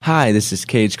Hi, this is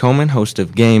Cage Coleman, host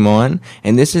of Game On,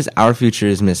 and this is Our Future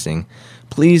is Missing.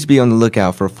 Please be on the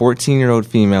lookout for 14-year-old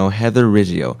female Heather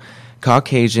Riggio,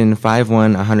 Caucasian,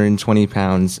 5'1", 120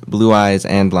 pounds, blue eyes,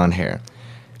 and blonde hair.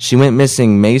 She went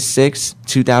missing May 6,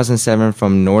 2007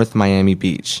 from North Miami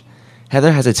Beach.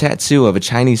 Heather has a tattoo of a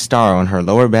Chinese star on her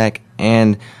lower back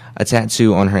and a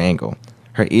tattoo on her ankle.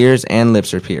 Her ears and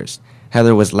lips are pierced.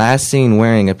 Heather was last seen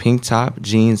wearing a pink top,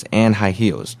 jeans, and high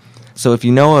heels. So if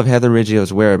you know of Heather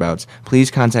Riggio's whereabouts,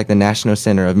 please contact the National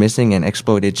Center of Missing and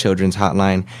Exploited Children's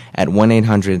Hotline at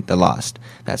 1-800-THE-LOST.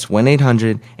 That's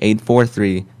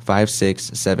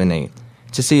 1-800-843-5678.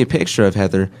 To see a picture of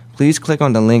Heather, please click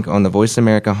on the link on the Voice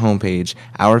America homepage,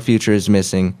 Our Future is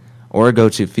Missing, or go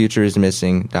to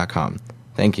futureismissing.com.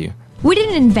 Thank you. We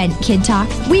didn't invent Kid Talk,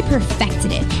 we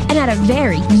perfected it, and at a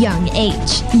very young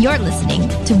age. You're listening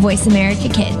to Voice America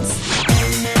Kids.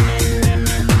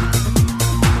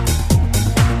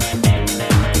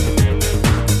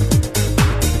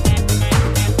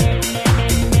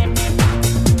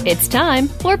 It's time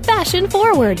for Fashion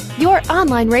Forward, your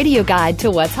online radio guide to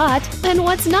what's hot and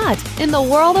what's not in the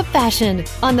world of fashion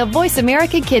on the Voice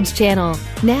America Kids channel.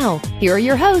 Now, here are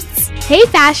your hosts. Hey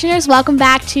fashioners, welcome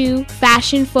back to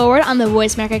Fashion Forward on the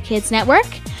Voice America Kids Network.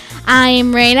 I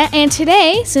am Raina, and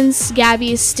today, since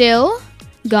Gabby is still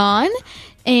gone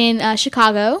in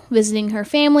Chicago visiting her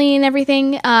family and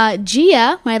everything,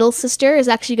 Gia, my little sister, is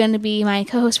actually going to be my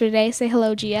co-host for today. Say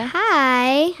hello, Gia.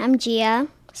 Hi, I'm Gia.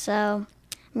 So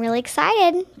I'm really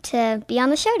excited to be on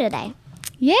the show today.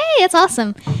 Yay, that's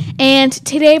awesome. And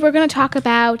today we're going to talk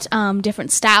about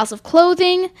different styles of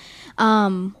clothing,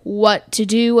 what to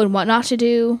do and what not to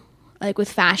do, like with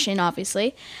fashion,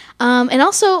 obviously. And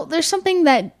also, there's something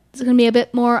that is going to be a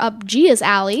bit more up Gia's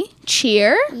alley,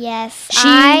 cheer. Yes,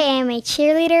 I am a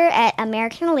cheerleader at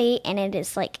American Elite, and it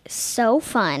is, like, so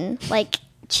fun. Like,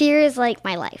 cheer is, like,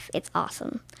 my life. It's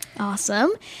awesome.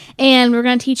 Awesome. And we're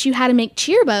going to teach you how to make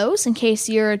cheer bows in case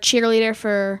you're a cheerleader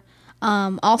for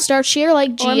all-star cheer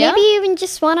like Gia. Or maybe you even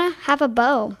just want to have a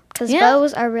bow, because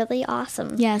bows are really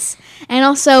awesome. Yes. And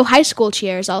also a school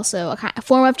cheer is also a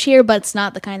form of cheer, but it's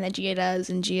not the kind that Gia does.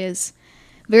 And Gia's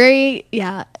very,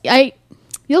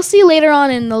 you'll see later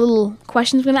on in the little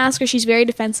questions we're going to ask her, she's very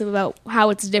defensive about how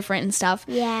it's different and stuff.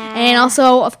 Yeah. And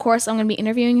also, of course, I'm going to be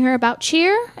interviewing her about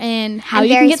cheer and how I'm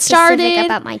you can get started. very specific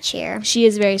about my cheer. She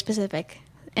is very specific.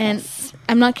 And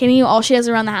I'm not kidding you, all she does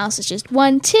around the house is just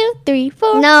 1, 2, 3,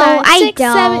 4, no, 5, 6,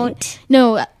 I don't. 7.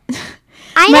 No.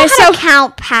 I know how to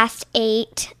count past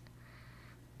 8.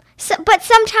 So, but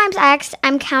sometimes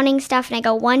I'm counting stuff and I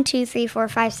go 1, 2, 3, 4,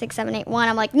 5, 6, 7, 8, 1.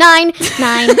 I'm like 9.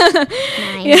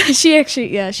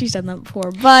 Yeah, she's done that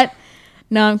before. But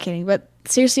no, I'm kidding. But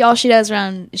seriously, all she does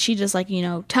she just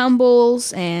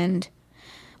tumbles, and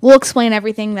we'll explain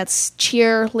everything that's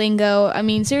cheer lingo. I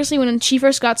mean, seriously, when she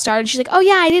first got started, she's like, "Oh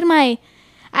yeah, I did my,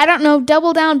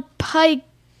 double down pike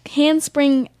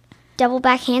handspring, double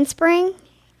back handspring,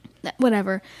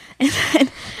 whatever." And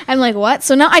then I'm like, "What?"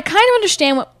 So now I kind of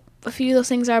understand what a few of those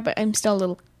things are, but I'm still a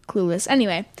little clueless.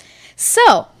 Anyway,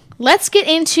 so let's get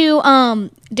into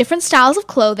different styles of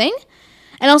clothing.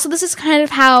 And also, this is kind of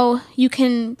how you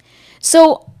can...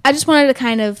 So I just wanted to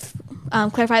kind of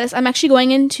clarify this. I'm actually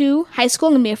going into high school.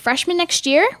 I'm going to be a freshman next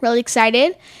year. Really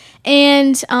excited.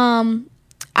 And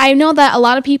I know that a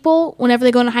lot of people, whenever they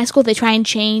go into high school, they try and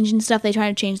change and stuff. They try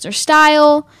to change their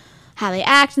style, how they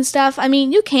act and stuff. I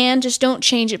mean, you can, just don't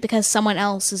change it because someone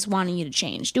else is wanting you to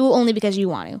change. Do it only because you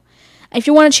want to. If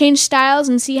you want to change styles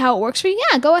and see how it works for you,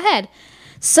 yeah, go ahead.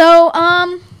 So,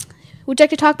 would you like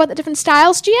to talk about the different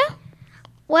styles, Gia?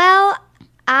 Well,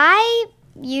 I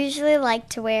usually like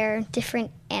to wear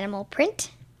different animal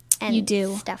print and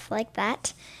stuff like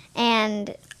that.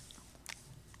 And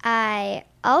I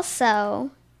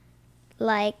also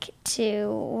like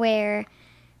to wear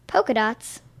polka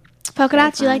dots. Polka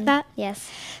dots, you like that? Yes.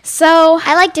 So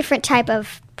I like different type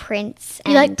of prints.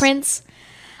 You like prints?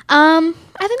 I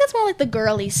think that's more like the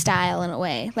girly style in a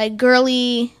way. Like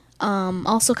girly,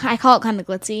 also I call it kind of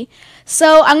glitzy.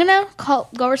 So I'm going to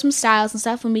go over some styles and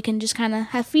stuff, and we can just kind of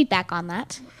have feedback on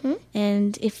that. Mm-hmm.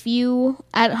 And if you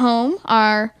at home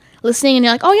are listening and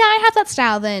you're like, oh yeah, I have that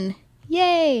style, then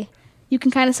yay. You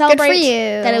can kind of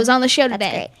celebrate that it was on the show today.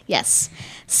 That's great. Yes.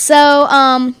 So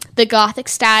the gothic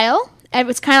style.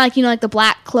 It's kind of like, like the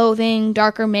black clothing,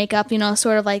 darker makeup,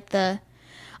 sort of like the,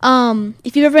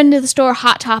 if you've ever been to the store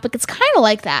Hot Topic, it's kind of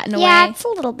like that in a way. Yeah, it's a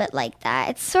little bit like that.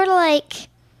 It's sort of like...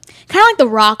 Kind of like the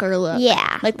rocker look.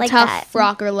 Yeah, like the tough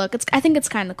rocker look. I think it's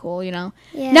kind of cool, Yeah.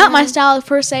 Not my style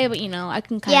per se, but, I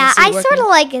can kind of see I sort of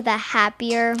like the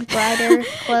happier, brighter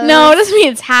clothes. No, it doesn't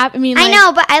mean it's happy. I mean, I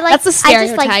know, but I like... That's a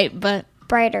stereotype, but...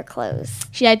 brighter clothes.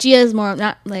 Yeah, Gia is more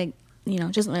not like,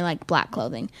 doesn't really like black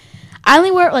clothing. I only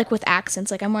wear it like with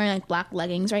accents. Like I'm wearing like black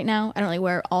leggings right now. I don't really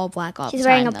wear all black all the time. She's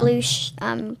wearing a blue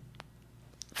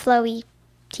flowy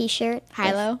t-shirt.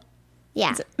 High-low?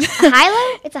 Yeah. A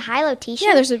high-low? It's a high-low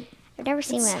t-shirt? Yeah, I've never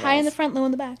seen one of high in those. the front, low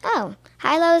in the back. Oh,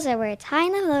 high-lows are where it's high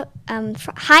in the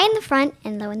high in the front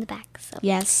and low in the back. So.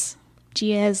 Yes.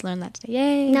 Gia has learned that today.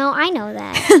 Yay. No, I know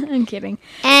that. I'm kidding.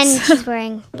 And she's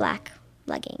wearing black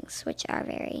leggings, which are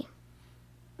very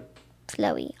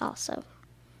flowy also.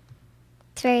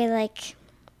 It's very, like,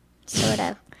 sort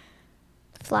of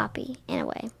floppy in a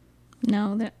way.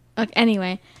 No. Okay,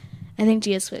 anyway, I think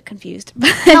Gia's a bit confused.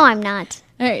 No, I'm not.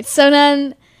 All right, so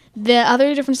then the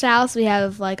other different styles we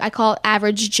have, like, I call it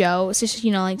average Joe. It's just,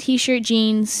 like t-shirt,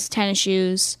 jeans, tennis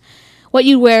shoes. What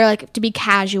you wear, like, to be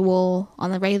casual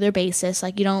on a regular basis.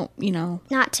 Like, you don't,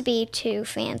 Not to be too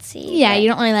fancy. Yeah, you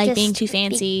don't really like just being too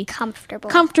fancy. Be comfortable.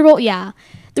 Comfortable, yeah.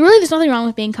 There's nothing wrong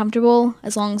with being comfortable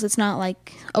as long as it's not,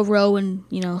 like, a row and,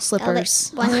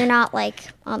 slippers. When you're not, like,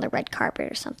 on the red carpet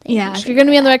or something. Yeah, if you're going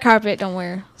to be on the red carpet, don't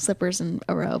wear slippers and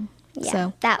a robe. Yeah,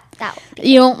 So that would be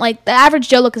you don't like the average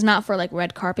Joe look is not for like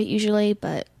red carpet usually,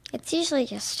 but It's usually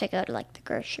just to go to like the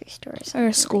grocery store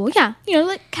or school. Yeah,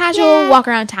 like casual walk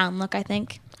around town look. I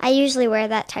think I usually wear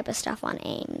that type of stuff on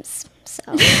Ames. So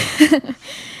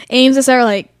Ames is our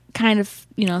like kind of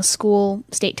school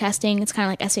state testing. It's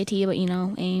kind of like SAT, but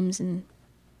Ames and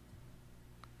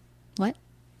what?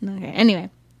 Okay. Anyway,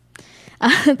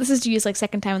 this is Gia's like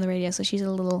second time on the radio, so she's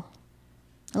a little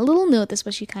new at this,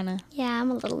 but she kind of... Yeah, I'm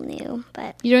a little new,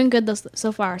 but... You're doing good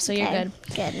so far, so you're okay,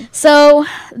 good. Good. So,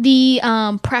 the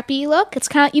preppy look, it's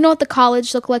kind of... what the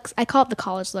college look like? I call it the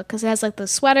college look, because it has, like, the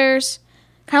sweaters,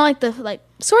 kind of like the, like,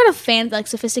 sort of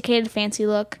sophisticated, fancy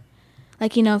look.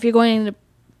 Like, if you're going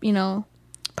into,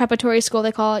 preparatory school,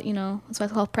 they call it, that's why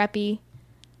it's called preppy.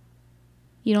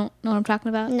 You don't know what I'm talking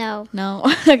about? No. No?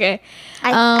 Okay.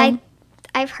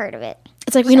 I've heard of it.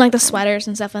 It's like, like, the sweaters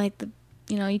and stuff, and, like, the...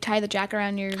 you tie the jacket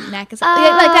around your neck. Like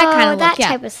that kind of look. That yeah.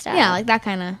 type of stuff. Yeah, like that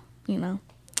kind of,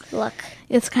 Look.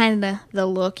 It's kind of the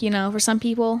look, for some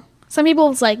people. Some people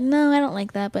it's like, no, I don't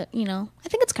like that, but, I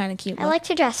think it's kind of cute. I like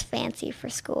to dress fancy for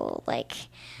school. Like,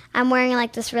 I'm wearing,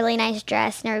 like, this really nice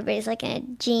dress, and everybody's, like, in a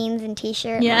jeans and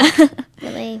T-shirt. Yeah. Like,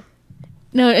 really...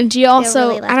 No, and Gia also,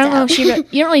 really left I don't know out. if you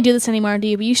don't really do this anymore, do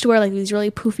you? But you used to wear, like, these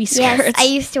really poofy skirts. Yes, I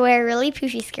used to wear really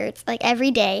poofy skirts, like,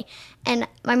 every day. And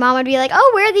my mom would be like,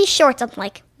 oh, wear these shorts. I'm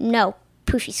like, no,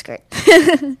 poofy skirt.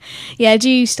 Yeah,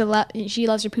 Gia she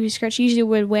loves her poofy skirt. She usually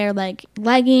would wear, like,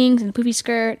 leggings and a poofy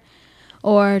skirt.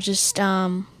 Or just,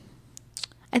 I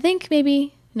think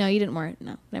maybe, no, you didn't wear it.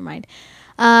 No, never mind.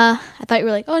 I thought you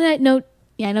were like, oh,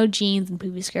 no jeans and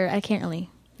poofy skirt. I can't really.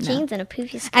 No. Jeans and a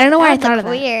poofy skirt. I don't know why I That thought would of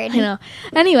look that. weird. I know.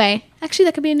 Anyway, actually,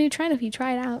 that could be a new trend if you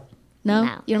try it out. No?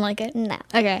 No. You don't like it? No.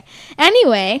 Okay.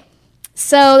 Anyway,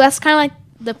 so that's kind of like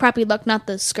the preppy look, not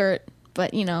the skirt,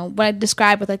 but, what I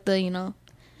described with, like, the,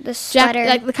 The sweater.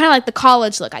 like the kind of like the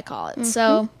college look, I call it. Mm-hmm.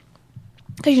 So,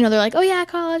 because, they're like, oh, yeah,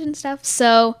 college and stuff.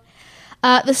 So,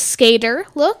 the skater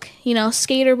look,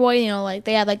 skater boy, like,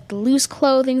 they have, like, the loose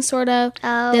clothing, sort of.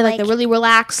 Oh, they have, like, the really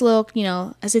relaxed look,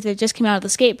 as if they just came out of the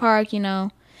skate park,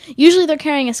 Usually they're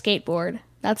carrying a skateboard.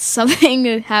 That's something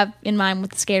to have in mind with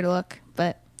the skater look,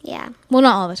 but... Yeah. Well,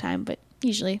 not all the time, but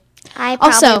usually. I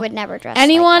probably also, would never dress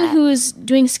anyone like that. who's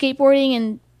doing skateboarding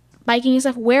and biking and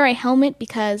stuff, wear a helmet,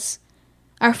 because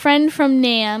our friend from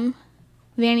NAM,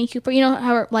 Vanny Cooper,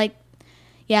 how, like,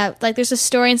 yeah, like, there's a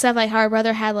story and stuff, like, how our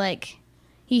brother had, like,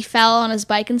 he fell on his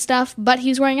bike and stuff, but he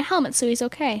was wearing a helmet, so he's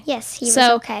okay. Yes, he was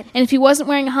okay. And if he wasn't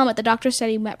wearing a helmet, the doctor said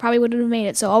he probably wouldn't have made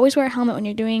it. So always wear a helmet when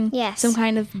you're doing some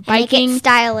kind of biking. And make it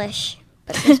stylish.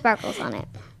 Put some sparkles on it.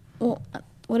 Well,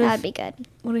 what That if would be good.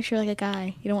 What if you're like a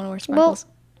guy? You don't want to wear sparkles.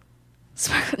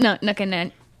 No. Okay,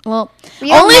 no. Well,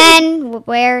 Real men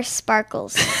wear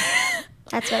sparkles.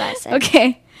 That's what I said.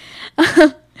 Okay.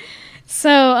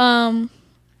 So,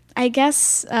 I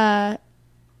guess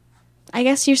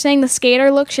you're saying the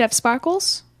skater look should have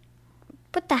sparkles?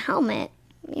 But the helmet,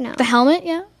 The helmet,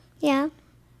 yeah? Yeah.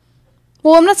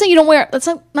 Well, I'm not saying you don't wear it. That's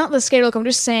not the skater look. I'm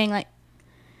just saying, like...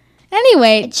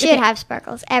 Anyway... It should have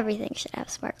sparkles. Everything should have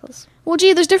sparkles. Well,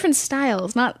 gee, there's different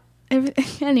styles, not...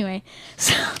 Anyway.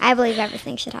 So, I believe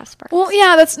everything should have sparkles. well,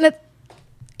 yeah,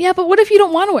 yeah, but what if you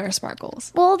don't want to wear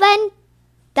sparkles? Well, then,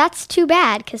 that's too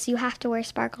bad, because you have to wear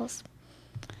sparkles.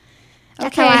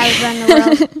 That's how I would run the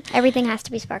world. Everything has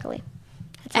to be sparkly.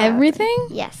 That's how Everything?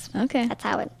 Yes. Okay. That's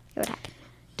how it would happen.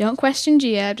 Don't question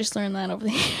Gia. I've just learned that over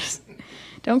the years.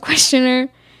 Don't question her.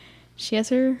 She has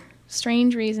her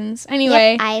strange reasons.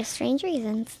 Anyway. Yep, I have strange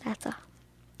reasons. That's all.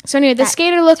 So anyway, the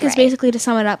skater look is right. basically, to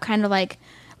sum it up, kind of like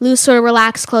loose, sort of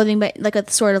relaxed clothing, but like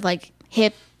a sort of like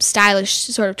hip, stylish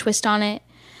sort of twist on it.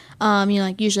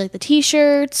 Like usually like the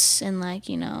t-shirts and like,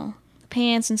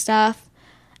 pants and stuff.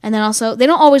 And then also, they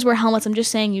don't always wear helmets. I'm just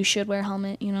saying you should wear a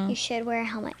helmet, You should wear a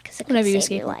helmet because it Whenever could you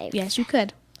save your escape. life. Yes, you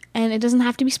could. And it doesn't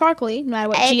have to be sparkly, no matter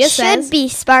what It Gia should says. be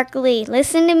sparkly.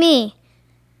 Listen to me.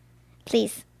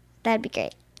 Please. That'd be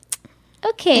great.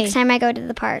 Okay. Next time I go to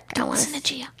the park, I want Listen to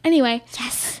Gia. Anyway.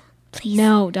 Yes. Please.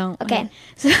 No, don't. Okay.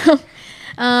 So,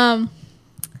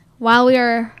 while we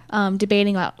are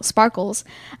debating about sparkles,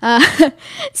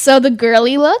 so the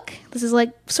girly look, this is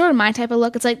like sort of my type of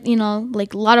look. It's like,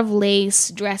 like a lot of lace,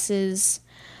 dresses.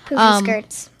 Poofy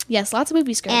skirts. Yes, lots of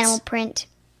poofy skirts. Animal print.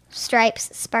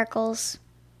 Stripes. Sparkles.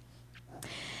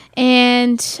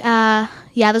 And,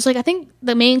 there's like, I think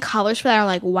the main colors for that are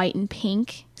like white and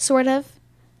pink, sort of.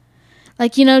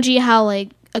 Like, Gia, how like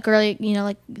a girly,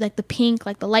 like the pink,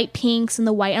 like the light pinks and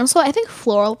the white. And also, I think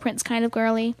floral print's kind of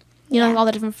girly. Like all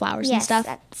the different flowers and stuff.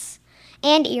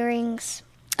 And earrings.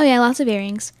 Oh, yeah, lots of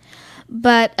earrings.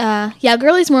 But,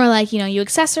 girly's more like, you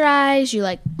accessorize. You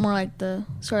like more like the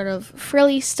sort of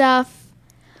frilly stuff.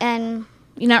 And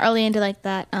You're not really into like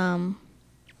that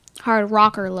hard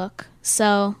rocker look.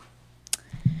 So,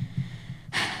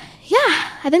 yeah,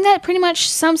 I think that pretty much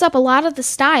sums up a lot of the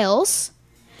styles.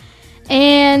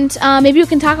 And maybe we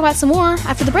can talk about some more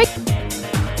after the break.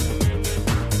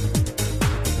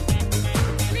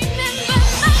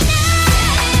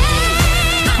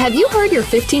 Have you heard your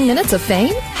 15 minutes of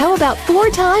fame? How about 4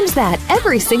 times that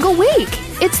every single week?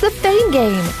 It's the Fame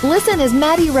Game. Listen as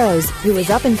Maddie Rose, who is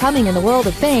up and coming in the world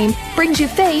of fame, brings you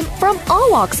fame from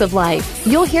all walks of life.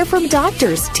 You'll hear from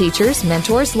doctors, teachers,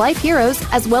 mentors, life heroes,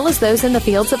 as well as those in the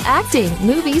fields of acting,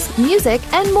 movies, music,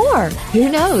 and more.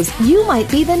 Who knows? You might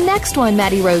be the next one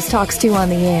Maddie Rose talks to on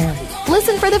the air.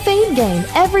 Listen for the Fame Game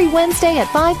every Wednesday at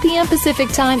 5 p.m. Pacific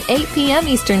Time, 8 p.m.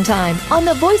 Eastern Time on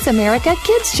the Voice America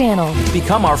Kids channel.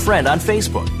 Become our friend on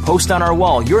Facebook. Post on our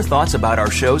wall your thoughts about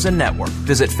our shows and network.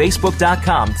 Visit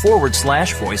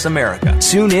facebook.com/Voice America.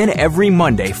 Tune in every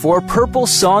Monday for Purple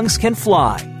Songs Can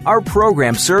Fly. Our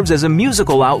program serves as a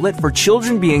musical outlet for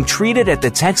children being treated at the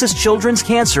Texas Children's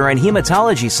Cancer and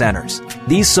Hematology Centers.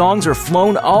 These songs are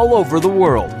flown all over the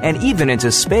world and even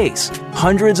into space.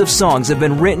 Hundreds of songs have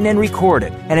been written and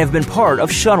recorded and have been part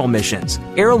of shuttle missions,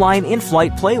 airline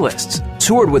in-flight playlists,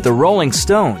 toured with the Rolling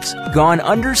Stones, gone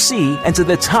undersea and to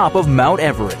the top of Mount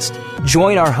Everest.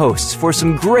 Join our hosts for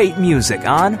some great music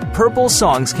on Purple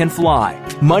Songs Can Fly,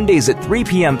 Mondays at 3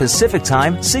 p.m. Pacific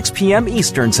Time, 6 p.m.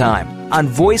 Eastern Time on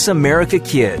Voice America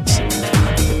Kids.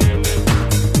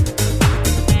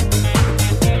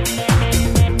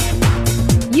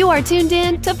 You are tuned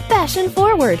in to Fashion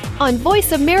Forward on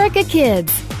Voice America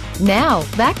Kids. Now,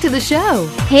 back to the show.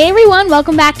 Hey everyone,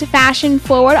 welcome back to Fashion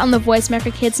Forward on the Voice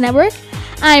America Kids Network.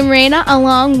 I'm Raina,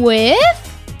 along with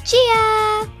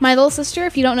Gia, my little sister,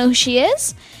 if you don't know who she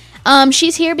is.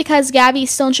 She's here because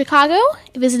Gabby's still in Chicago,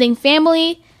 visiting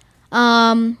family.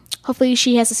 Hopefully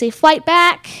she has a safe flight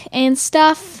back and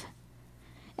stuff.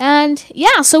 And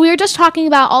yeah, so we were just talking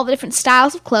about all the different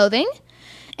styles of clothing.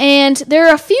 And there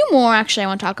are a few more, actually, I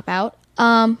want to talk about.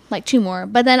 Like 2 more.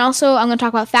 But then also I'm going to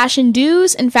talk about fashion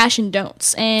do's and fashion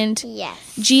don'ts. And yes,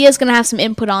 Gia's going to have some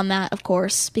input on that, of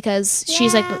course, because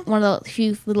she's like Yeah. one of the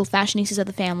few little fashionistas of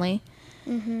the family.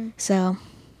 So,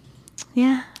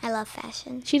 yeah, I love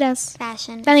fashion. she does.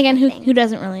 Fashion. Then again, everything. who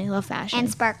doesn't really love fashion?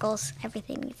 And sparkles.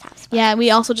 Everything needs to have sparkles. Yeah,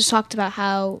 we also just talked about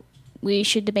how we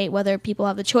should debate whether people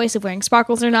have the choice of wearing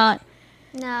sparkles or not.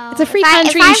 No. It's a free If I-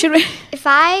 country. if You I- should. If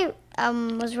I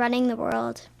was running the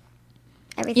world,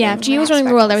 everything. Yeah, if would Gia was have running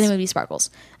the world, sparkles. everything would be sparkles.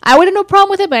 I would have no problem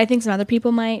with it, but I think some other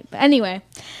people might. But anyway,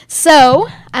 so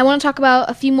I want to talk about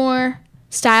a few more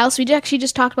styles. We actually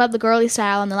just talked about the girly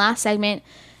style in the last segment,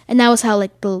 and that was how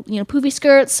like the poofy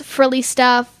skirts, frilly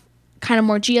stuff, kind of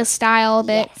more Gia style a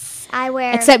bit. Yes, I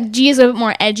wear. Except Gia's a bit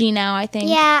more edgy now, I think.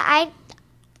 Yeah, I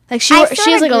like sort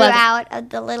she has of like a grew leather. out of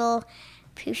the little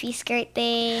poofy skirt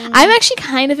thing. I'm actually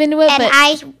kind of into it, and but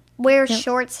I wear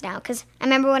shorts now because I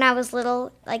remember when I was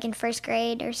little, like in 1st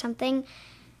grade or something,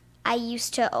 I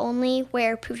used to only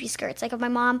wear poofy skirts. Like if my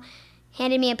mom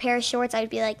handed me a pair of shorts,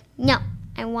 I'd be like, no,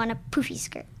 I want a poofy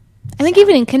skirt. I think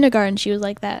even in kindergarten she was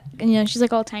like that. And she's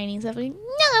like all tiny and stuff. Like, no,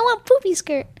 I want a poofy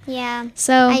skirt. Yeah.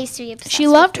 So I used to be obsessed she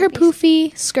with loved her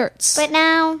poofies. poofy skirts. But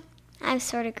now I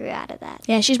sort of grew out of that.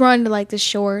 Yeah, she's more into like the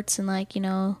shorts and like,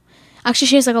 actually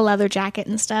she has like a leather jacket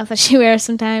and stuff that she wears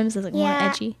sometimes. It's like more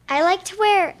edgy.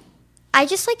 I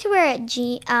just like to wear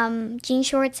jean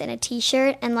shorts and a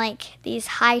t-shirt and like these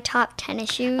high top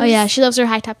tennis shoes. Oh yeah, she loves her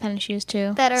high top tennis shoes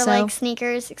too. That are So, like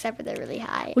sneakers, except for they're really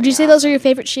high. would you say those are your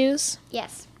favorite shoes?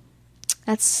 Yes.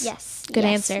 That's Yes. good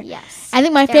yes, answer. Yes. I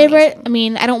think my They're favorite, amazing. I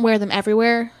mean, I don't wear them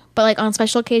everywhere, but like on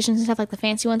special occasions and stuff, like the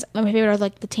fancy ones, my favorite are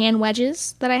like the tan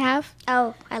wedges that I have.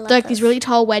 Oh, I love They're like those. these really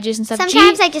tall wedges and stuff.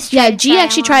 Sometimes I just try yeah, to G try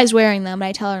actually them on. tries wearing them, but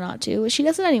I tell her not to. But she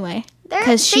does it anyway. They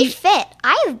Because she fit.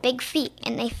 I have big feet,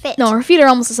 and they fit. no, her feet are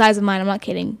almost the size of mine. I'm not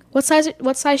kidding. What size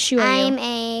shoe are I'm you?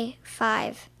 a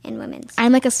 5 in women's.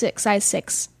 I'm like a size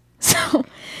 6. So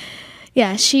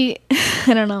yeah, she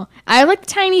I don't know. I have like the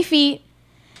tiny feet,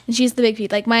 and she's the big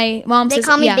feet. Like my mom They says,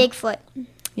 call me yeah, Bigfoot.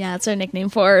 Yeah, that's her nickname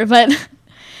for her. But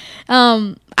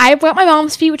I got my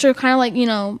mom's feet, which are kind of like, you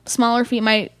know, smaller feet.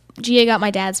 My Gia got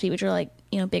my dad's feet, which are like,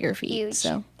 you know, bigger feet. Huge.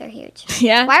 So They're huge.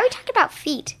 yeah, Why are we talking about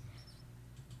feet?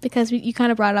 because you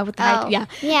kind of brought it up with the height. Oh, Yeah.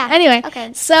 yeah. Anyway,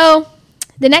 Okay. so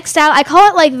the next style, I call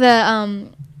it like the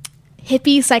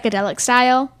hippie psychedelic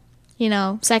style. You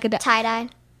know, psychedelic. Tie-dye.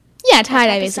 Yeah, tie dye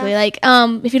type of basically. stuff?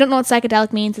 Like, if you don't know what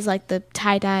psychedelic means, it's like the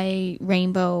tie dye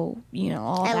rainbow. You know,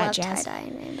 all I that love jazz. tie-dye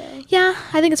and rainbow. Yeah,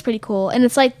 I think it's pretty cool. And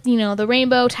it's like, you know, the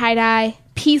rainbow, tie-dye,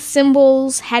 peace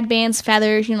symbols, headbands,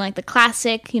 feathers, you know, like the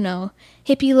classic, you know,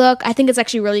 hippie look. I think it's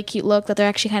actually a really cute look that they're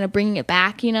actually kind of bringing it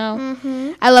back, you know.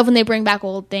 Mm-hmm. I love when they bring back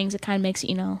old things. It kind of makes it,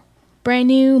 you know, brand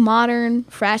new, modern,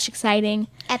 fresh, exciting,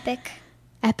 Epic.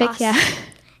 epic, Awesome. yeah.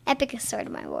 Epic is sort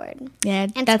of my word. Yeah,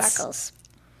 And that's sparkles.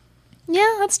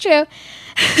 Yeah, that's true.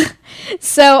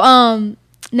 So,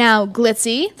 now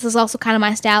glitzy. This is also kind of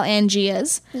my style and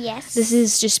Gia's. Yes. This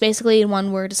is just basically in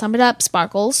one word to sum it up,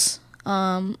 sparkles.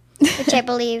 Which I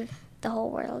believe the whole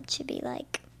world should be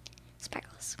like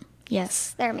sparkles.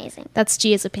 Yes, They're amazing. that's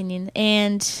Gia's opinion.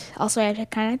 And also I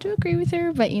kind of have to agree with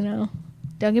her, but you know,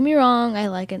 don't get me wrong, I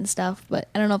like it and stuff, but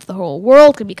I don't know if the whole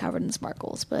world could be covered in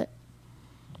sparkles, but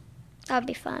That would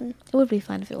be fun. it would be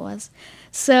fun if it was.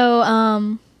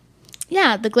 So,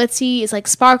 yeah, the glitzy is like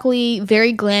sparkly,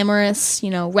 very glamorous, you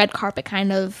know, red carpet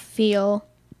kind of feel,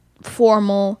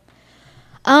 formal.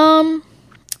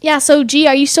 Yeah, so G,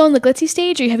 are you still in the glitzy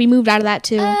stage or have you moved out of that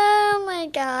too? Oh my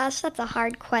gosh, that's a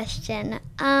hard question.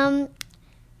 I'm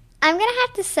gonna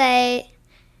have to say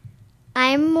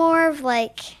I'm more of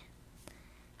like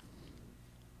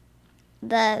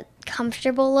the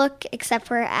comfortable look, except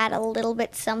for add a little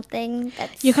bit something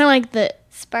that's You're kind of like the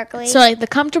sparkly. so like the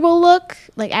comfortable look,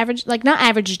 like average, like not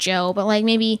average Joe, but like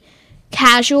maybe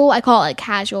casual. I call it like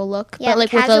casual look, yeah, but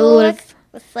like with a casual little look of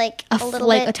with like a a little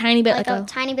like bit, a tiny bit like like a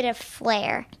tiny bit of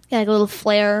flair. yeah, like a little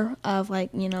flare of like,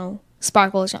 you know,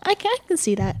 sparkles. I can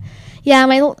see that.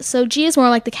 Yeah, so G is more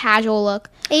like the casual look.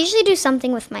 I usually do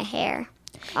something with my hair.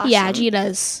 Yeah, Awesome. G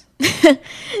does.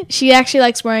 She actually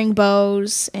likes wearing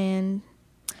bows, and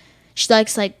she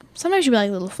likes like sometimes she'll be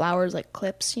like little flowers, like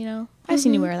clips. You know, I've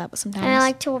seen you wear that, but sometimes And I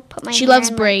like to put my she hair loves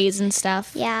in, like- braids and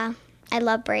stuff. Yeah, I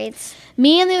love braids.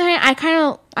 Me, on the other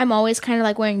hand, I'm always kind of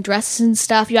like wearing dresses and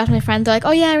stuff. You ask my friends, they're like,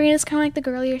 "Oh yeah, Arena's kind of like the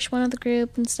girliest one of the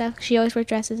group and stuff. She always wears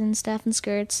dresses and stuff and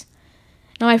skirts."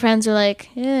 And all my friends are like,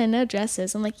 "Yeah, no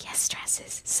dresses." I'm like, "Yes,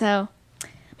 dresses." So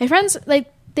my friends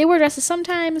like they wear dresses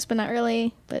sometimes, but not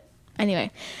really. But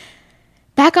anyway,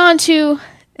 back on track.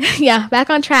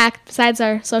 Besides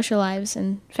our social lives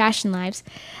and fashion lives,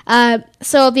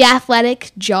 so the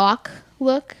athletic jock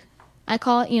look, I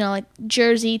call it, you know, like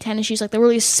jersey, tennis shoes, like the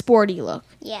really sporty look.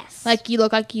 Yes, Like you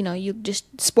look like, you know, you just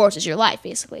sports is your life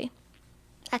basically.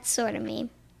 that's sort of me.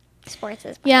 Sports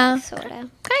is my Yeah. life, sort of.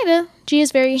 Kinda. G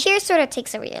is very Cheer sort of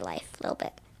takes over your life a little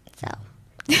bit.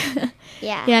 So,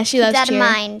 yeah. Yeah, she Keep loves that cheer. in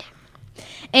mind.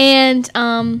 and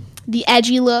the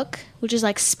edgy look, which is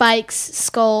like spikes,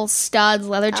 skulls, studs,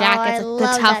 leather jackets, I the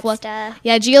love tough that look. stuff.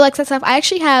 Yeah, Gia likes that stuff. I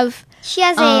actually have She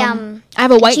has I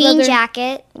have a white jean leather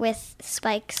jacket with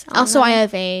spikes. On Also, them. I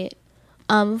have a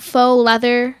faux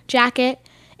leather jacket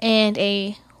and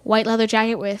a white leather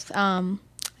jacket with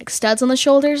like studs on the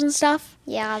shoulders and stuff.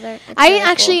 Yeah, it's I really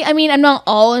actually, cool. I mean, I'm not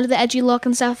all into the edgy look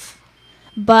and stuff,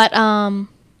 but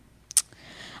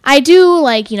I do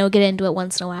like, you know, get into it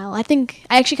once in a while. I think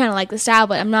I actually kind of like the style,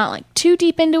 but I'm not like too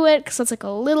deep into it because it's like a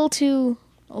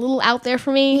little out there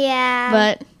for me. Yeah.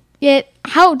 But yet,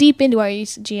 how deep into are you,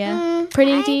 Gia?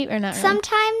 Pretty deep or not? Really?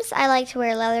 Sometimes I like to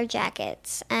wear leather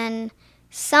jackets, and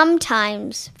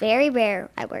sometimes, very rare,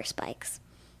 I wear spikes.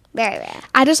 Very rare.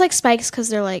 I just like spikes because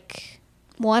they're like,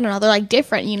 well, I don't know, they're like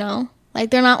different, you know? Like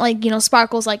they're not like, you know,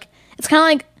 sparkles. Like it's kind of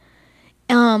like,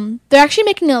 they're actually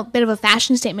making a bit of a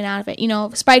fashion statement out of it. You know,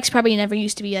 spikes probably never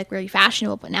used to be like really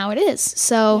fashionable, but now it is.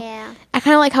 So Yeah. I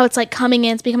kind of like how it's like coming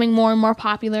in, it's becoming more and more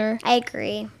popular. I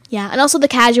agree. Yeah, and also the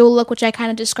casual look, which I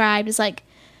kind of described, is like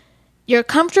you're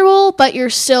comfortable, but you're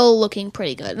still looking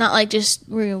pretty good. Not like just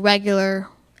regular.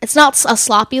 It's not a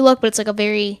sloppy look, but it's like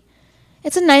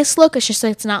it's a nice look. It's just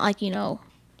like it's not like, you know,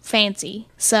 fancy.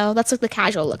 So that's what the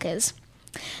casual look is.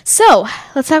 So,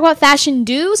 let's talk about fashion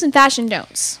do's and fashion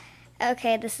don'ts.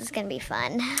 Okay, this is going to be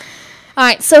fun. All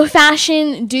right, so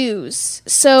fashion do's.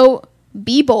 So,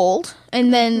 be bold.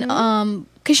 And then,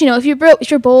 because, if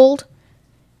you're bold,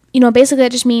 basically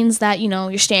that just means that,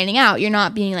 you're standing out. You're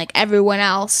not being like everyone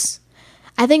else.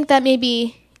 I think that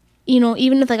maybe,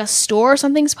 even if like a store or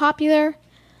something's popular,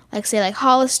 like say like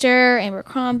Hollister,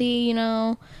 Abercrombie,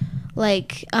 the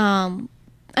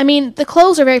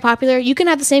clothes are very popular. You can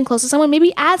have the same clothes as someone.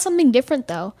 Maybe add something different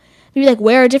though. Maybe like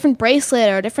wear a different bracelet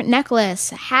or a different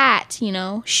necklace, a hat,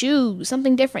 shoes,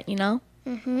 something different,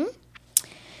 Mm-hmm.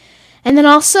 And then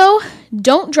also,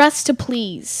 don't dress to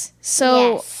please.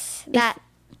 So yes,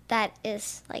 that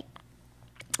is like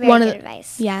very good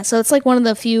advice. Yeah, so it's like one of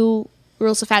the few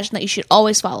rules of fashion that you should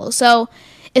always follow. So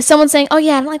if someone's saying, "Oh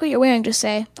yeah, I don't like what you're wearing," just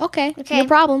say, "Okay, no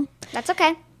problem." That's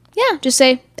okay. Yeah, just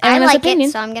say, "I like opinion.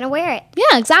 it, so I'm gonna wear it."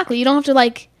 Yeah, exactly. You don't have to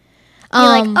like. You're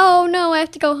like, "Oh no, I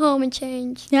have to go home and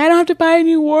change." Yeah, I don't have to buy a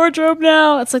new wardrobe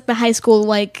now. It's like the high school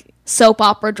like soap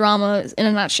opera drama in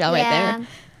a nutshell, right there.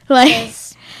 Like,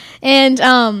 and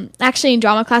actually in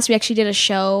drama class we actually did a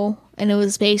show, and it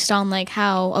was based on like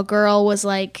how a girl was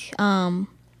like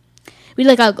we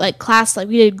did like class, like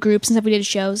we did groups and stuff, we did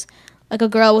shows. Like a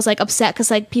girl was like upset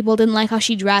because like people didn't like how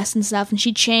she dressed and stuff, and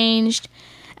she changed,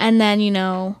 and then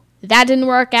that didn't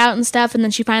work out and stuff, and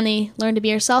then she finally learned to be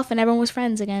herself, and everyone was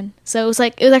friends again. So it was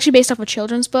actually based off a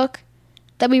children's book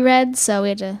that we read. So we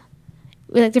had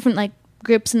different like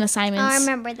groups and assignments. I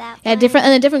remember that. Yeah,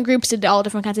 the different groups did all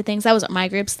different kinds of things. That wasn't my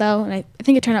groups though, and I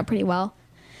think it turned out pretty well.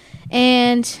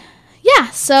 And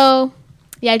yeah, so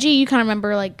yeah, G, you kind of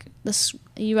remember like this.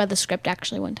 You read the script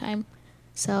actually one time,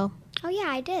 so. Oh yeah,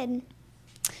 I did.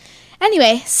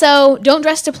 Anyway, so don't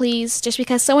dress to please. Just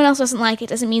because someone else doesn't like it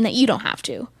doesn't mean that you don't have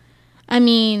to. I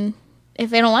mean, if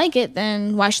they don't like it,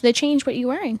 then why should they change what you're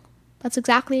wearing? That's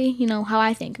exactly, how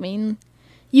I think. I mean,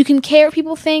 you can care what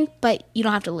people think, but you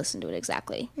don't have to listen to it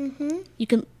exactly. Mm-hmm. You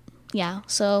can, yeah,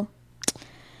 so.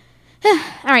 All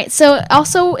right, so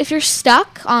also if you're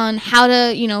stuck on how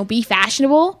to, be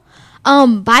fashionable,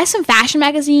 buy some fashion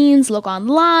magazines, look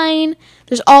online.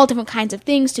 There's all different kinds of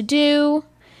things to do.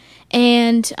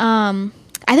 And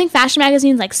I think fashion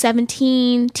magazines like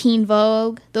 17, Teen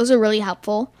Vogue, those are really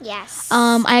helpful. Yes.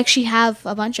 I actually have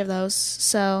a bunch of those,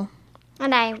 so.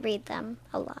 And I read them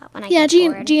a lot when I get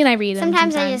bored. G and I read them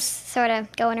sometimes. I just sort of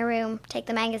go in a room, take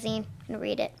the magazine, and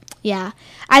read it. Yeah.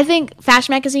 I think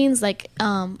fashion magazines, like,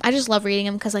 I just love reading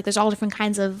them because, like, there's all different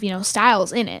kinds of,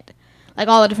 styles in it. Like,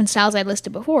 all the different styles I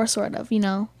listed before, sort of,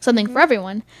 something for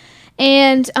everyone.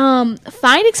 And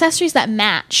find accessories that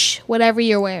match whatever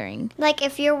you're wearing. Like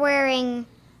if you're wearing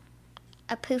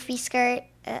a poofy skirt,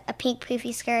 a pink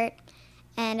poofy skirt,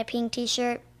 and a pink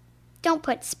t-shirt, don't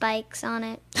put spikes on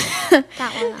it.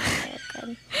 That will not look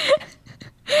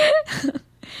good.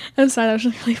 I'm sorry, that was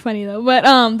really funny though. But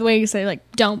the way you say like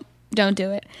don't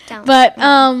do it. Don't. But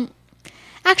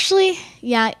actually,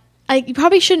 yeah, you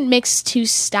probably shouldn't mix two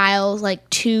styles like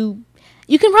too.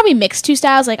 You can probably mix two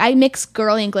styles. Like, I mix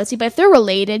girly and glitzy, but if they're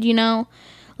related,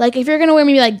 like, if you're going to wear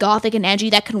maybe, like, gothic and edgy,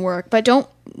 that can work. But don't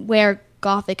wear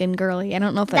gothic and girly. I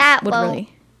don't know if that would really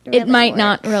it might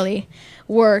not really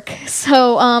work.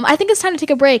 So, I think it's time to take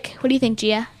a break. What do you think,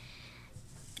 Gia?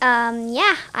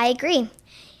 Yeah, I agree.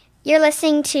 You're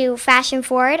listening to Fashion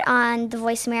Forward on the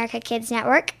Voice America Kids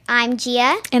Network. I'm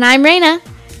Gia. And I'm Raina.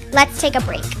 Let's take a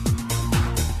break.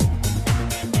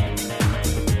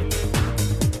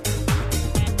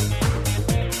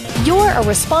 You're a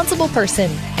responsible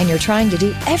person, and you're trying to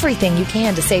do everything you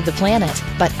can to save the planet.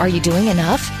 But are you doing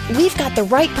enough? We've got the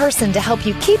right person to help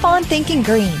you keep on thinking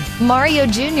green. Mario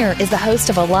Jr. is the host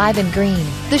of Alive and Green.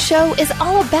 The show is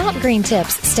all about green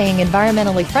tips, staying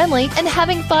environmentally friendly, and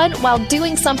having fun while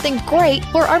doing something great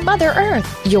for our Mother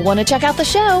Earth. You'll want to check out the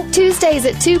show Tuesdays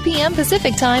at 2 p.m.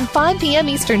 Pacific Time, 5 p.m.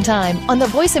 Eastern Time on the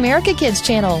Voice America Kids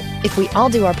channel. If we all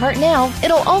do our part now,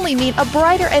 it'll only mean a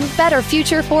brighter and better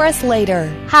future for us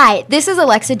later. Hi, this is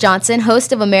Alexa Johnson,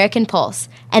 host of American Pulse,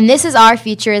 and this is Our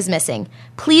Future is Missing.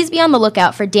 Please be on the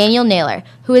lookout for Daniel Naylor,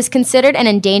 who is considered an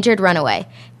endangered runaway.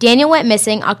 Daniel went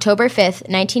missing October 5th,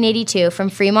 1982 from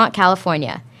Fremont,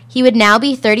 California. He would now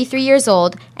be 33 years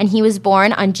old, and he was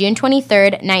born on June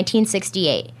 23rd,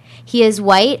 1968. He is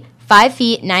white, 5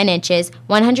 feet 9 inches,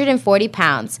 140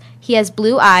 pounds. He has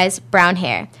blue eyes, brown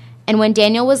hair, and when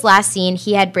Daniel was last seen,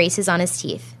 he had braces on his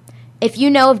teeth. If you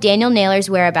know of Daniel Naylor's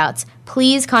whereabouts,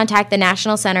 please contact the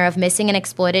National Center of Missing and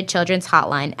Exploited Children's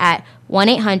Hotline at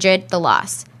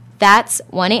 1-800-THE-LOSS. That's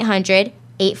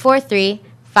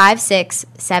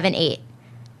 1-800-843-5678.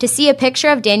 To see a picture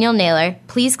of Daniel Naylor,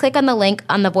 please click on the link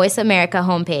on the Voice America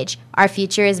homepage, Our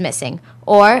Future is Missing,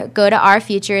 or go to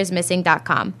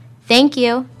ourfutureismissing.com. Thank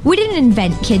you. We didn't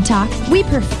invent Kid Talk, we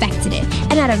perfected it,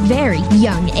 and at a very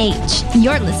young age.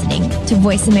 You're listening to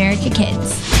Voice America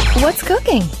Kids. What's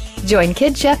cooking? Join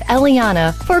Kid Chef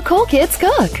Eliana for Cool Kids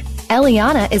Cook.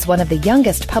 Eliana is one of the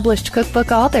youngest published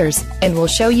cookbook authors and will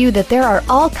show you that there are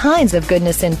all kinds of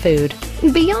goodness in food,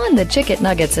 beyond the chicken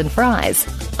nuggets and fries.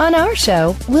 On our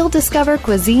show, we'll discover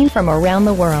cuisine from around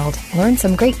the world, learn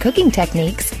some great cooking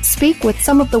techniques, speak with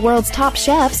some of the world's top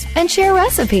chefs, and share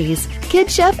recipes. Kid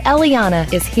Chef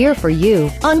Eliana is here for you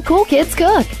on Cool Kids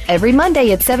Cook every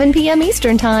Monday at 7 p.m.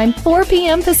 Eastern Time, 4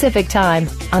 p.m. Pacific Time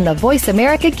on the Voice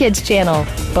America Kids channel.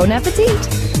 Bon appetit!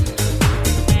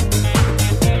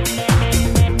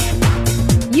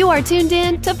 You are tuned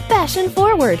in to Fashion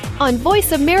Forward on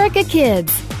Voice America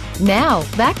Kids. Now,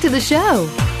 back to the show.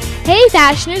 Hey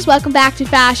fashioners, welcome back to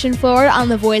Fashion Forward on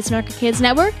the Voice America Kids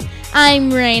Network.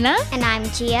 I'm Raina. And I'm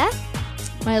Gia.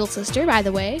 My little sister, by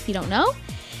the way, if you don't know.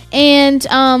 And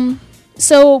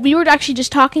so we were actually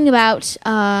just talking about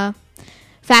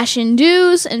fashion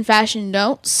do's and fashion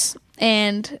don'ts,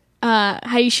 and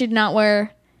how you should not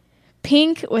wear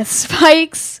pink with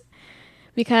spikes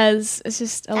because it's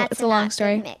just it's a long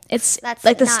story. That's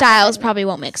like the styles probably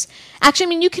won't mix. Actually, I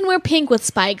mean, you can wear pink with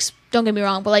spikes. Don't get me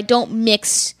wrong, but like don't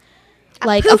mix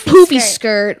like a poofy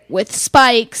skirt with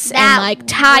spikes and like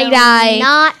tie dye.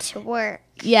 Not work.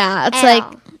 Yeah, it's like,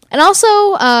 and also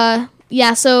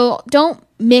so don't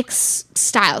mix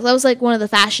styles. That was like one of the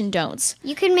fashion don'ts.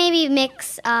 You could maybe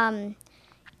mix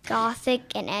gothic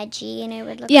and edgy, and it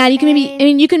would look. Yeah, okay. you can maybe. I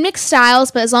mean, you can mix styles,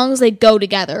 but as long as they go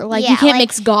together, like you can't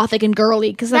mix gothic and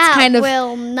girly because that's kind of.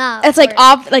 Will not. That's like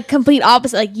like complete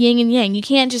opposite, like yin and yang. You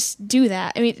can't just do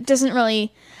that. I mean, it doesn't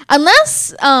really,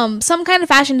 unless some kind of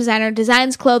fashion designer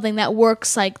designs clothing that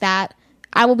works like that.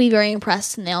 I will be very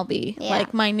impressed, and they'll be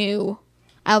like my new.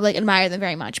 I'll like admire them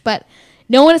very much, but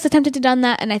no one has attempted to done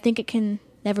that, and I think it can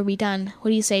never be done. What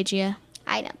do you say, Gia?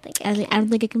 I don't think I don't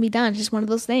think it can be done. It's just one of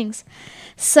those things.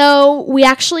 So we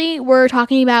actually were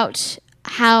talking about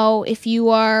how if you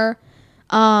are,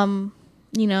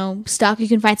 stuck, you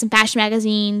can find some fashion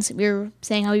magazines. We were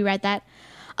saying how we read that.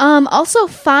 Also,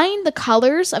 find the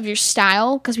colors of your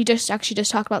style because we just talked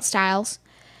about styles,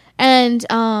 and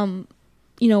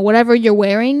whatever you're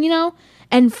wearing,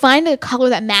 and find a color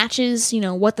that matches,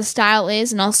 what the style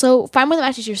is, and also find one that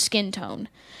matches your skin tone.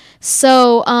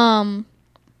 So,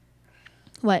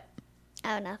 what?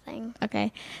 Oh, nothing.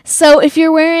 Okay. So if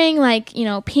you're wearing like,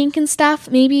 pink and stuff,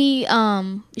 maybe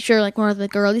if you're like more of the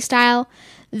girly style,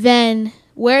 then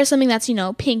wear something that's,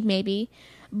 pink maybe.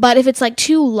 But if it's like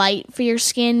too light for your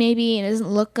skin maybe and it doesn't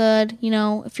look good,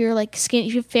 if you're like if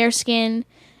you have fair skin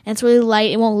and it's really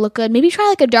light, it won't look good. Maybe try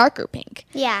like a darker pink.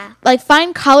 Yeah. Like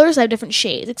find colors that have different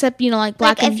shades, except, like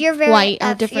black and white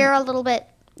are different. If you're a little bit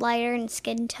lighter in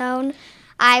skin tone,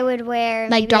 I would wear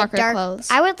like darker clothes.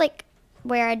 I would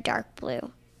wear a dark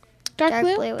blue. Dark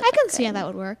blue? I can see how that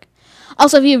would work.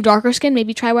 Also, if you have darker skin,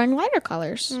 maybe try wearing lighter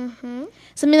colors. Mm-hmm.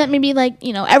 Something that maybe like,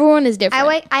 everyone is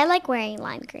different. I like wearing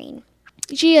lime green.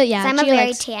 Gia, yeah. I'm a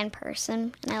very tan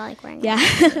person, and I like wearing lime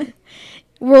green.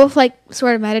 We're both like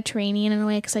sort of Mediterranean in a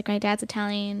way, because like my dad's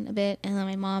Italian a bit, and then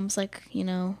my mom's like,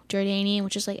 Jordanian,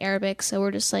 which is like Arabic, so we're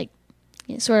just like,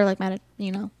 sort of like,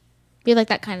 we like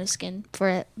that kind of skin for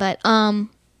it. But,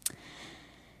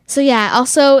 so yeah,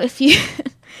 also if you,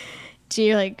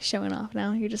 you're like showing off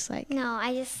now, you're just like. No,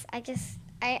 I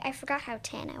forgot how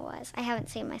tan I was. I haven't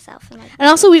seen myself in like. And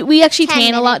also we actually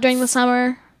tan a lot during the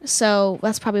summer, so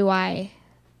that's probably why,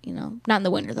 not in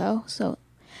the winter though. So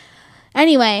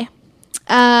anyway,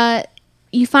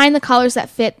 you find the colors that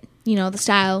fit, the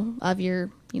style of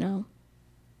your,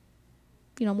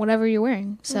 whatever you're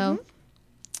wearing. So. Mm-hmm.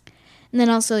 And then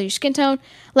also your skin tone.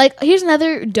 Like, here's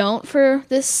another don't for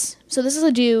this. So this is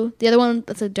a do. The other one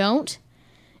that's a don't.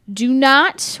 Do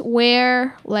not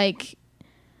wear, like,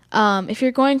 if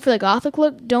you're going for the gothic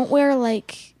look, don't wear,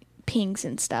 like, pinks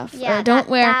and stuff. Yeah, or don't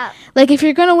wear, like, if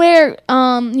you're going to wear,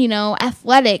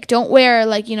 athletic, don't wear,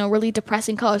 like, really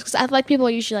depressing colors. Because athletic people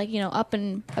are usually, like, up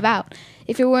and about.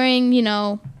 If you're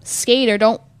wearing, skater,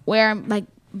 don't wear, like,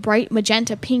 bright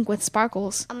magenta pink with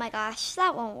sparkles. Oh, my gosh.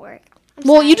 That won't work.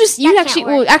 Well,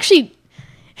 actually,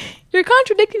 you're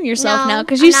contradicting yourself now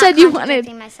because you said you wanted.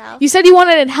 You said you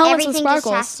wanted helmets with sparkles.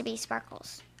 Everything just has to be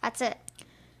sparkles. That's it.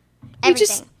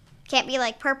 Everything can't be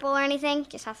like purple or anything.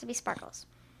 Just has to be sparkles.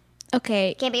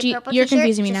 Okay. Can't be a purple. You're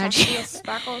confusing me now.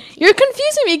 Sparkle You're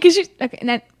confusing me because you.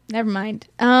 Okay, never mind.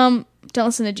 Don't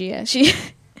listen to Gia. She.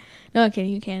 No, okay,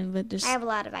 you can, but just. I have a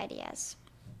lot of ideas.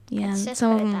 Yeah, Let's just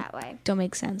some put of it them that way. don't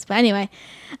make sense. But anyway,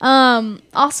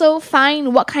 also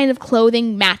find what kind of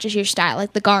clothing matches your style,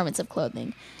 like the garments of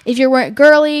clothing. If you're wearing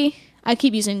girly, I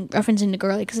keep referencing to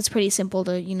girly because it's pretty simple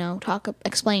to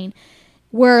explain.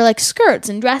 Wear like skirts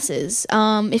and dresses.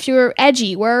 If you're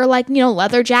edgy, wear like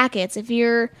leather jackets. If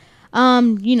you're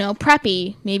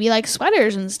preppy, maybe like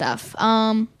sweaters and stuff.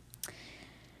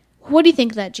 What do you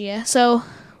think of that, Gia? So,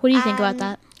 what do you think about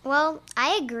that? Well,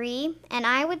 I agree, and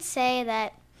I would say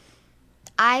that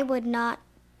I would not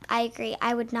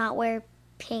wear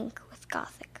pink with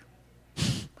gothic.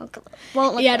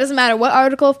 Won't look Yeah, it good. doesn't matter what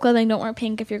article of clothing. Don't wear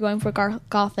pink if you're going for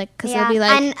gothic, because they'll be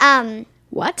like, and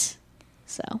what?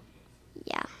 So,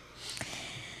 yeah.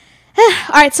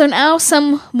 all right. So now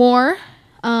some more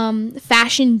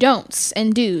fashion don'ts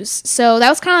and do's. So that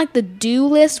was kind of like the do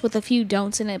list with a few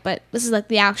don'ts in it, but this is like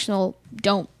the actual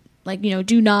don't,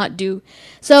 do not do.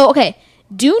 So, okay.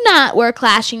 Do not wear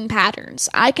clashing patterns.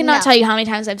 I cannot No. tell you how many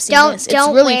times I've seen this. It's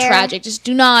don't really wear- tragic. Just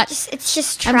do not. It's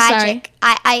just I'm sorry. tragic.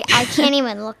 I can't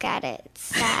even look at it. It's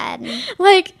sad.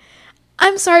 Like,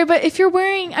 I'm sorry, but if you're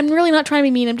wearing, I'm really not trying to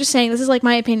be mean. I'm just saying, this is like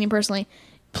my opinion personally.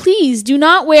 Please do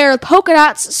not wear polka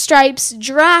dots, stripes,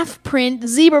 giraffe print,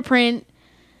 zebra print.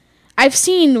 I've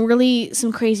seen really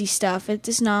some crazy stuff.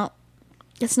 It's not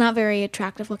very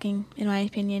attractive looking, in my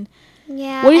opinion.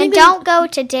 Yeah, What do you and think don't go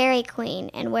to Dairy Queen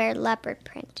and wear leopard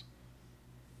print.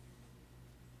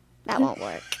 That won't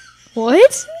work.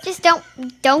 What? Just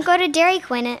don't go to Dairy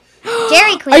Queen.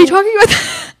 Dairy Queen. Are you talking about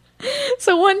that?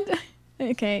 So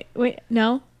okay, wait,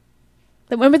 no.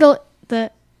 Remember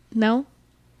the, no?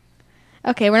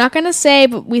 Okay, we're not going to say,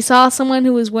 but we saw someone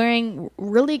who was wearing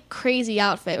really crazy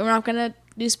outfit. We're not going to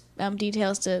do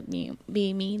details to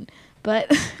be mean, but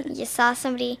You saw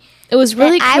somebody it was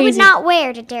really that crazy. I would not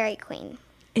wear to Dairy Queen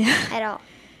Yeah. at all.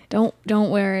 Don't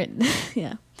wear it.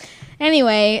 Yeah.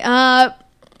 Anyway,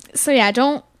 so yeah,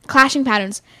 don't clashing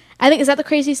patterns. I think, is that the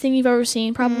craziest thing you've ever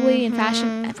seen? Probably in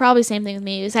fashion. Probably same thing with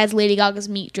me. Besides Lady Gaga's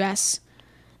meat dress,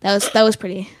 that was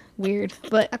pretty weird.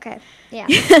 But Okay. Yeah,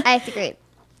 I agree.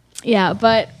 yeah,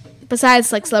 but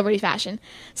besides like celebrity fashion,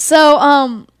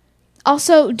 so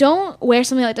also don't wear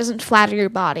something that doesn't flatter your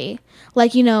body.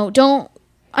 Like don't.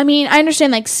 I mean, I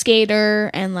understand like skater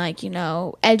and like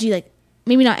edgy, like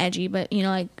maybe not edgy, but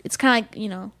like it's kind of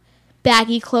like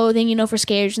baggy clothing, for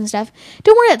skaters and stuff.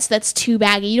 Don't wear that's too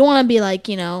baggy. You don't want to be like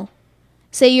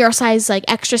say you're a size like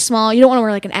extra small. You don't want to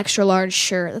wear like an extra large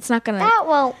shirt. That's not gonna. That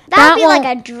would That be won't-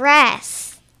 like a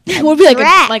dress. It would be like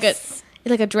dress.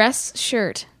 like a dress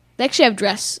shirt. They actually have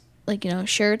dress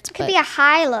shirts. Could be a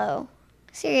high-low.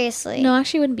 Seriously. No,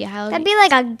 actually, it wouldn't be a highlight. That'd be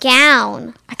like a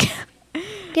gown.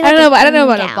 Be I like don't know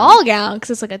a about a gown. ball gown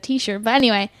because it's like a t-shirt. But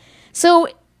anyway, so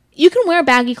you can wear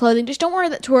baggy clothing. Just don't wear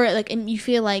that to where and you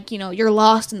feel like you're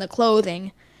lost in the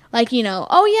clothing. Like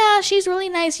oh yeah, she's really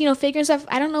nice. Figure and stuff.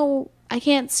 I don't know. I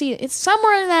can't see it. It's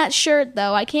somewhere in that shirt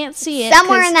though. I can't see it.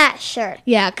 Somewhere in that shirt.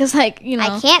 Yeah, because I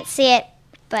can't see it,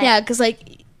 but Yeah, because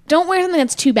don't wear something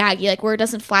that's too baggy, like where it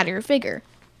doesn't flatter your figure.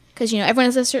 Because everyone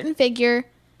has a certain figure,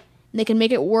 and they can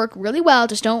make it work really well.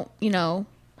 Just don't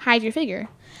hide your figure.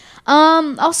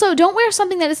 Also, don't wear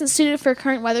something that isn't suited for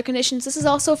current weather conditions. This is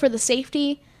also for the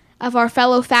safety of our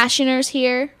fellow fashioners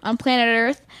here on planet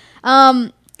Earth.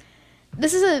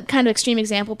 This is a kind of extreme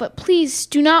example, but please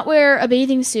do not wear a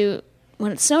bathing suit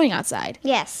when it's snowing outside.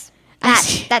 yes.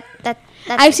 I've That's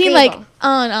I've seen like agreeable.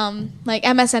 on like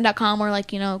MSN.com or like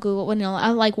Google when I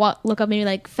like look up maybe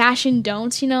like fashion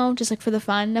don'ts, just like for the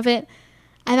fun of it.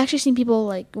 I've actually seen people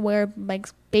like wear like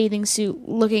bathing suit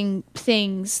looking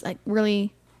things, like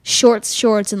really shorts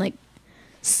and like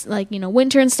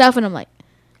winter and stuff, and I'm like,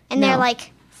 And no. they're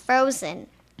like frozen.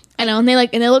 I know, and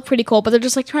they look pretty cool, but they're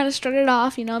just like trying to strut it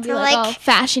off, be They're like all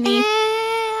fashiony.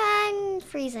 I'm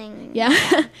freezing.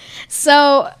 Yeah.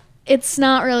 So it's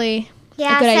not really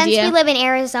Yeah, a good since idea. we live in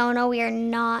Arizona, we are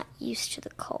not used to the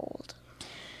cold.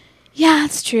 Yeah,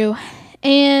 that's true.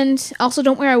 And also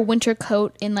don't wear a winter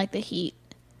coat in like the heat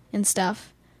and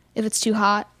stuff. If it's too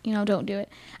hot, don't do it.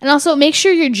 And also make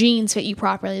sure your jeans fit you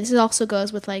properly. This also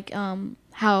goes with like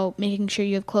how making sure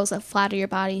you have clothes that flatter your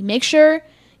body. Make sure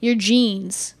your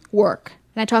jeans work.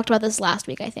 And I talked about this last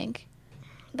week, I think.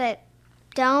 But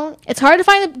don't. It's hard to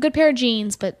find a good pair of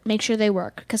jeans, but make sure they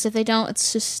work. Because if they don't,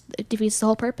 it defeats the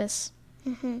whole purpose.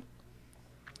 Mm-hmm.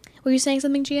 Were you saying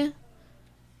something, Gia?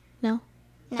 No?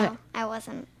 No, I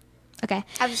wasn't. Okay.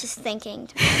 I was just thinking.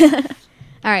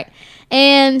 All right.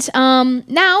 And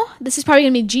now, this is probably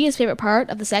going to be Gia's favorite part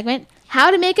of the segment,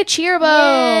 how to make a cheer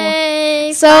bow.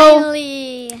 Yay! So,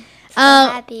 Finally. So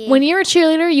happy. when you're a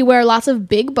cheerleader, you wear lots of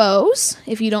big bows,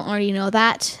 if you don't already know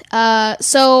that.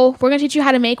 So we're going to teach you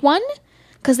how to make one.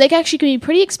 because they actually can be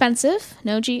pretty expensive.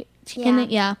 No,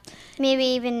 Yeah. Maybe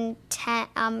even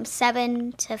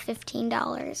 $7 to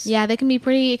 $15. Yeah, they can be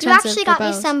pretty You expensive. actually got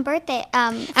me some birthday.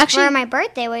 Actually, for my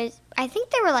birthday I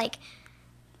think they were like,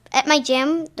 at my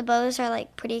gym, the bows are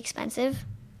like pretty expensive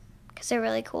because they're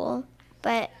really cool.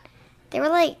 But they were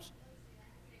like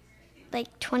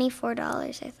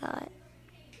 $24, I thought.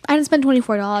 I didn't spend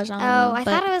 $24 on them. Oh, I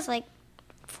thought it was like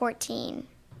 14.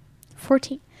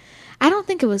 14. I don't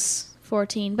think it was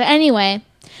 14. But anyway,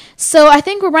 so I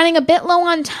think we're running a bit low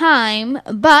on time.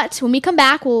 But when we come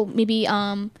back, we'll maybe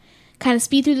kind of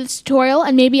speed through the tutorial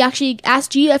and maybe actually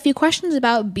ask Gia a few questions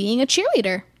about being a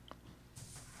cheerleader.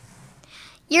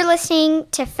 You're listening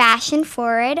to Fashion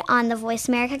Forward on the Voice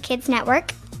America Kids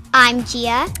Network. I'm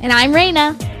Gia. And I'm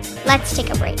Raina. Let's take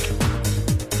a break.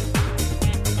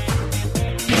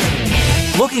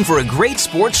 Looking for a great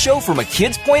sports show from a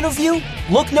kid's point of view?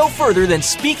 Look no further than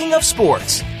Speaking of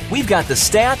Sports. We've got the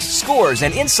stats, scores,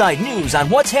 and inside news on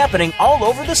what's happening all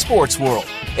over the sports world.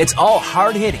 It's all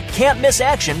hard-hitting, can't-miss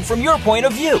action from your point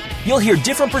of view. You'll hear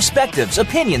different perspectives,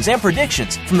 opinions, and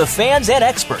predictions from the fans and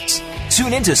experts.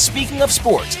 Tune in to Speaking of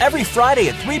Sports every Friday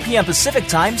at 3 p.m. Pacific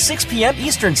Time, 6 p.m.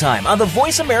 Eastern Time on the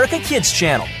Voice America Kids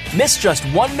channel. Miss just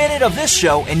 1 minute of this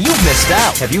show and you've missed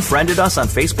out. Have you friended us on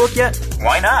Facebook yet?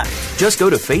 Why not? Just go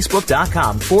to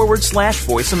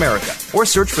facebook.com/Voice America or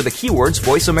search for the keywords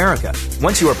Voice America.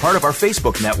 Once you are part of our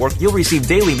Facebook network, you'll receive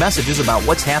daily messages about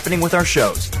what's happening with our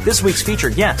shows, this week's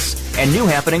featured guests, and new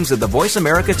happenings of the Voice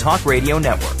America Talk Radio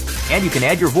Network. And you can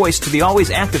add your voice to the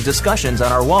always active discussions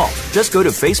on our wall. Just go to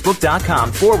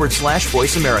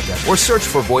facebook.com/Voice America or search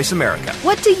for Voice America.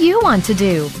 What do you want to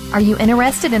do? Are you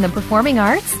interested in the performing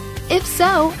arts? If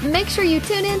so, make sure you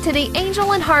tune in to the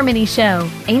Angel and Harmony Show.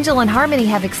 Angel and Harmony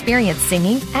have experience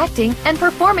singing, acting, and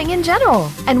performing in general,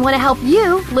 and want to help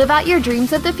you live out your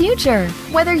dreams of the future.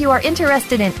 Whether you are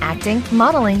interested in acting,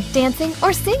 modeling, dancing,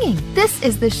 or singing, this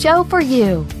is the show for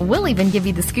you. We'll even give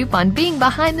you the scoop on being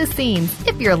behind the scenes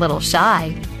if you're a little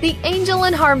shy. The Angel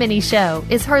and Harmony Show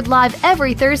is heard live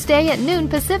every Thursday at noon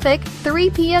Pacific, 3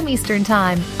 p.m. Eastern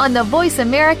Time on the Voice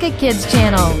America Kids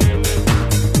channel.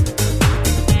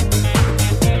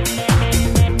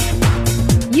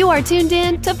 You are tuned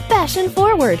in to Fashion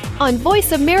Forward on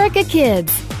Voice America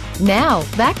Kids. Now,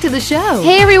 back to the show.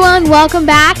 Hey everyone, welcome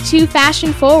back to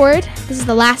Fashion Forward. This is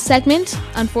the last segment,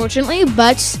 unfortunately,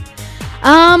 but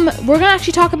we're going to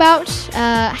actually talk about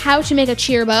how to make a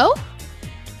cheer bow.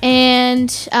 And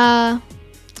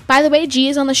by the way, G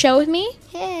is on the show with me.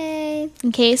 Hey.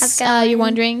 In case you're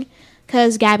wondering,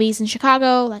 because Gabby's in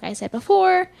Chicago, like I said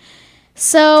before.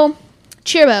 So,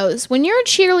 cheer bows. When you're a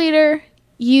cheerleader,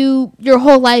 your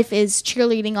whole life is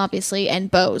cheerleading, obviously, and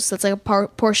bows. That's like a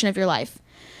portion of your life.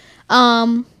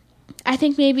 I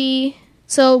think maybe...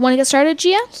 So, want to get started,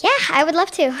 Gia? Yeah, I would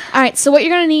love to. All right, so what you're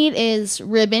going to need is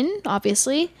ribbon,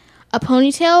 obviously, a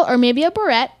ponytail or maybe a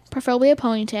barrette, preferably a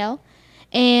ponytail,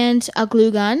 and a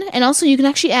glue gun. And also, you can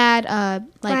actually add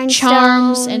like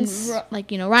charms and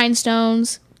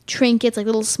rhinestones, trinkets, like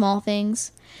little small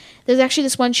things. There's actually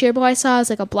this one cheer bow I saw. It was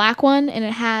like a black one, and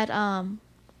it had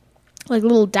like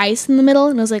little dice in the middle,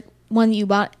 and it was like one that you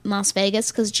bought in Las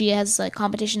Vegas because Gia has like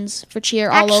competitions for cheer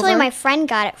all over. Actually, my friend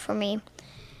got it for me.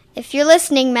 If you're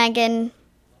listening, Megan,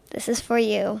 this is for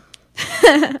you.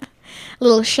 A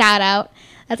little shout out.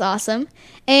 That's awesome.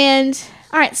 And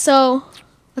all right, so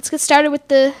let's get started with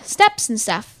the steps and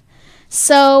stuff.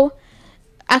 So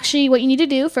actually, what you need to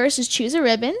do first is choose a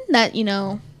ribbon that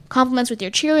complements with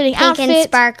your cheerleading outfit. Pink and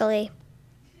sparkly.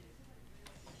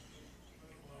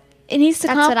 That's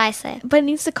what I say. But it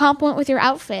needs to complement with your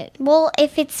outfit. Well,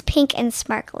 if it's pink and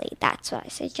sparkly, that's what I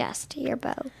suggest your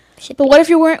bow should be. But what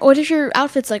if your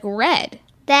outfit's like red?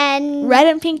 Then red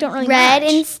and pink don't really match.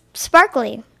 Red and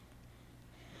sparkly.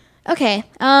 Okay.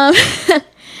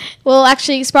 Well,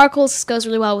 actually, sparkles goes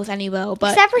really well with any bow,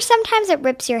 but except for sometimes it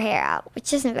rips your hair out,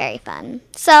 which isn't very fun.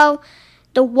 So,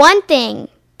 the one thing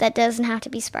that doesn't have to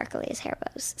be sparkly is hair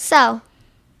bows. So,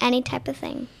 any type of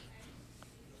thing.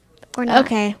 Or not.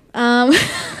 Okay.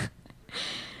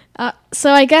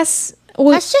 So I guess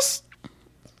let's just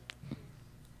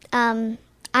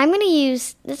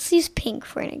let's use pink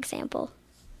for an example.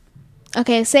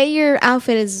 Okay, say your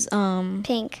outfit is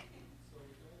pink.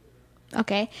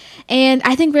 Okay. And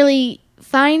I think really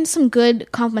find some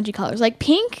good complementary colors. Like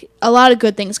pink, a lot of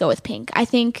good things go with pink. I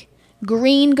think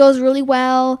green goes really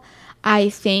well. I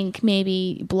think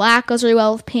maybe black goes really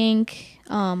well with pink.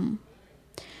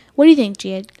 What do you think,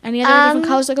 Gia? Any other different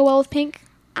colors that go well with pink?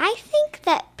 I think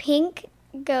that pink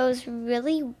goes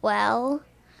really well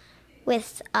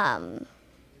with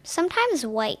sometimes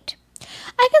white.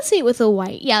 I can see it with a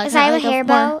white. Yeah, because I have a hair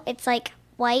bow. It's like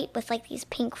white with like these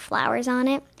pink flowers on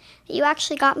it that you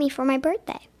actually got me for my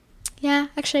birthday. Yeah,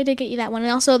 actually I did get you that one.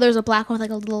 And also there's a black one with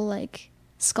like a little like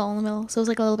skull in the middle, so it was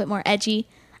like a little bit more edgy.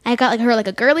 I got like her like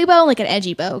a girly bow and like an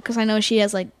edgy bow because I know she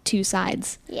has like two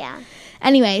sides. Yeah.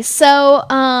 Anyway,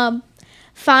 so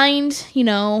find, you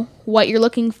know, what you're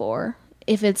looking for.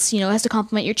 If it's, you know, it has to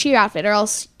complement your cheer outfit, or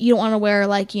else you don't want to wear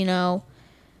like, you know,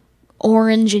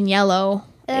 orange and yellow,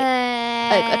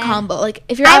 like a combo. Like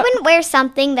if you're I wouldn't wear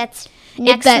something that's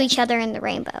next to each other in the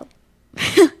rainbow.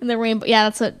 in the rainbow. Yeah,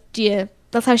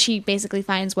 that's how she basically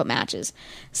finds what matches.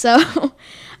 So,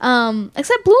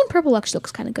 except blue and purple actually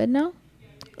looks kind of good, no?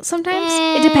 Sometimes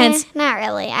it depends. Not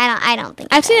really. I don't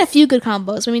think. I've seen a few good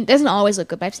combos. I mean, it doesn't always look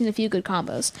good, but I've seen a few good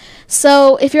combos.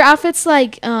 So if your outfit's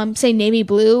like, say navy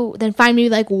blue, then find maybe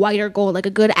like white or gold, like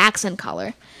a good accent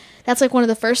color. That's like one of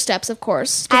the first steps, of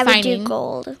course. To I would finding. do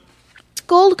gold.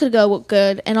 Gold could go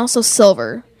good, and also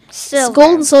silver. Silver.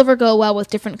 Gold and silver go well with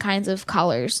different kinds of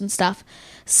colors and stuff.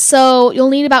 So you'll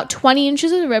need about 20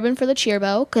 inches of ribbon for the cheer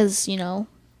bow, because, you know,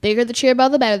 bigger the cheer bow,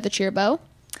 the better the cheer bow.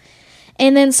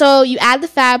 And then so you add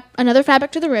another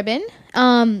fabric to the ribbon.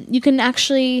 You can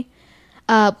actually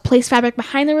place fabric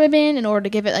behind the ribbon in order to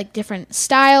give it like different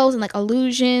styles and like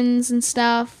illusions and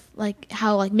stuff, like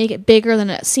how like make it bigger than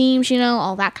it seems, you know,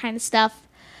 all that kind of stuff.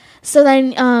 So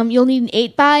then you'll need an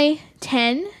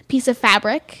 8x10 piece of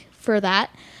fabric for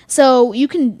that. So you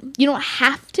don't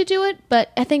have to do it,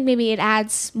 but I think maybe it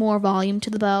adds more volume to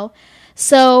the bow.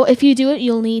 So if you do it,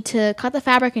 you'll need to cut the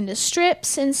fabric into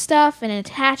strips and stuff and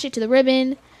attach it to the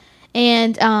ribbon.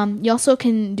 And you also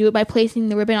can do it by placing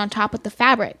the ribbon on top of the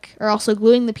fabric, or also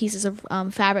gluing the pieces of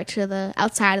fabric to the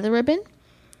outside of the ribbon.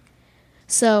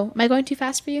 So am I going too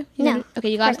fast for you? No. Okay,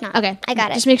 you got it? Not. Okay. I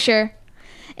got it. Just make sure.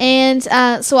 And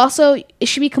so also, it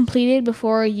should be completed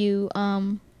before you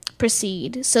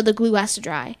proceed. So the glue has to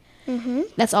dry. Mm-hmm.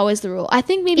 That's always the rule. I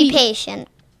think maybe... Be patient,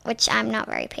 which I'm not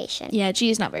very patient. Yeah, G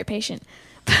is not very patient.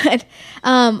 But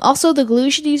also the glue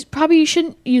you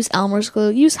shouldn't use Elmer's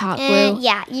glue. Use hot glue.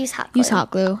 Yeah, use hot glue. Use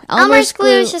hot glue. Elmer's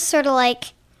glue is just sort of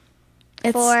like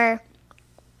for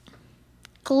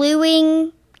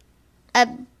gluing a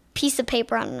piece of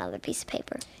paper on another piece of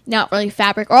paper. Not really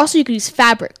fabric. Or also you could use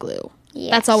fabric glue.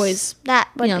 Yes, that's always that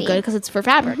would be good because it's for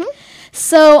fabric. Mm-hmm.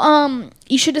 So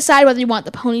you should decide whether you want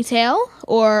the ponytail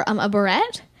or a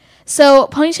barrette. So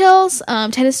ponytails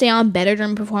tend to stay on better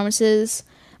during performances,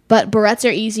 but barrettes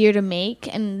are easier to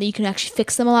make, and you can actually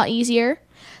fix them a lot easier.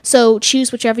 So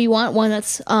choose whichever you want, one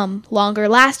that's longer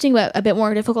lasting but a bit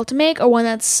more difficult to make, or one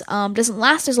that's doesn't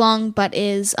last as long but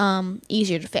is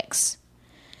easier to fix.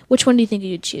 Which one do you think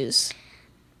you'd choose?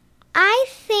 I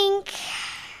think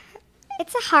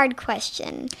it's a hard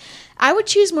question. I would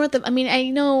choose more I mean, I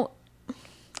know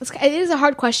it is a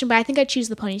hard question, but I think I'd choose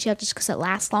the ponytail just because it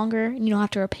lasts longer and you don't have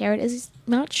to repair it as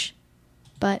much.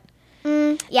 But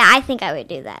yeah, I think I would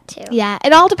do that too. Yeah,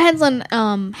 it all depends on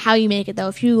how you make it, though.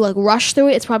 If you like rush through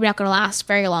it, it's probably not going to last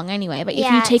very long anyway. But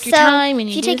if you take your time and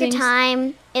you take your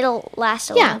time, it'll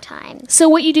last a long time. So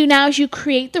what you do now is you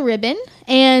create the ribbon,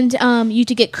 and you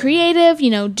to get creative, you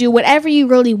know, do whatever you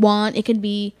really want. It could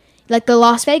be like the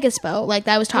Las Vegas bow, like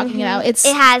that I was talking about. It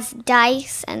has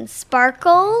dice and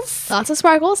sparkles. Lots of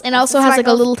sparkles, and also has like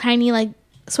a little tiny like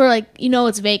sort of like, you know,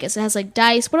 it's Vegas. It has like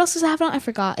dice. What else does it have on? I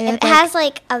forgot. It has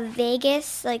like a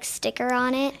Vegas like sticker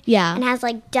on it. Yeah, and has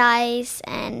like dice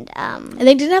and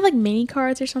they didn't have like mini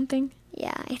cards or something.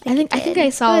 Yeah, I think I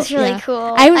saw. It was really cool.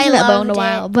 I haven't seen that bow in a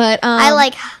while, but I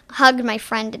like hugged my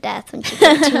friend to death when she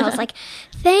gave it to me. I was like,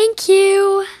 "Thank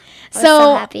you." I was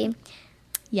so happy.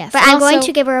 Yes, but I'm going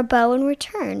to give her a bow in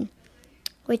return,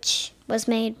 which was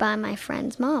made by my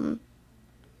friend's mom,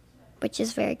 which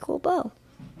is a very cool bow.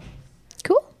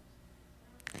 Cool.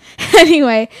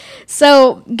 Anyway,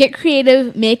 so get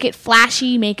creative, make it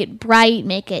flashy, make it bright,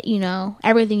 make it, you know,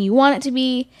 everything you want it to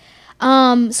be.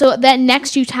 So then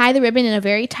next you tie the ribbon in a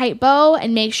very tight bow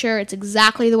and make sure it's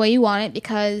exactly the way you want it,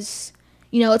 because,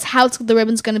 you know, it's how the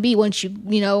ribbon's going to be once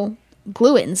you know,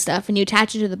 glue it and stuff, and you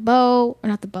attach it to the bow, or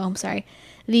not the bow, I'm sorry,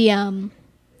 the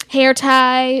hair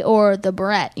tie or the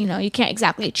barrette. You know, you can't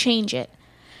exactly change it.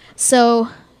 So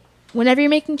whenever you're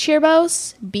making cheer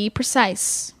bows, be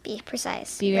precise. Be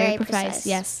precise. Be very precise.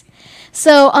 Yes.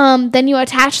 So then you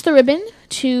attach the ribbon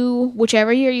to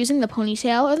whichever you're using, the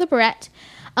ponytail or the barrette.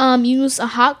 Use a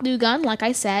hot glue gun, like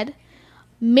I said.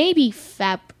 Maybe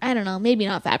I don't know, maybe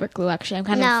not fabric glue, actually. I'm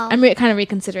kind of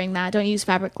reconsidering that. Don't use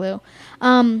fabric glue.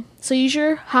 So use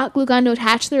your hot glue gun to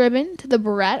attach the ribbon to the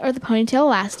barrette or the ponytail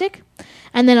elastic,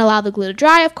 and then allow the glue to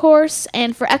dry, of course.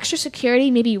 And for extra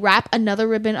security, maybe wrap another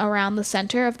ribbon around the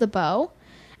center of the bow,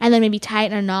 and then maybe tie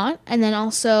it in a knot. And then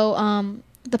also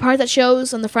the part that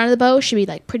shows on the front of the bow should be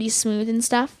like pretty smooth and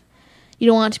stuff. You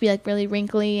don't want it to be like really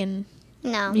wrinkly and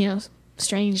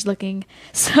strange looking.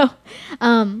 So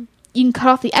you can cut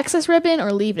off the excess ribbon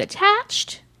or leave it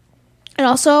attached. And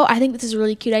also, I think this is a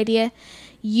really cute idea.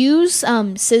 Use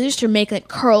scissors to make like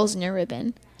curls in your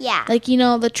ribbon. Yeah. Like,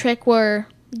 the trick where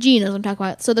G knows what I'm talking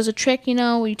about. So there's a trick,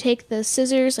 where you take the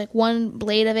scissors, like one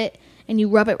blade of it, and you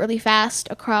rub it really fast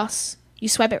across. You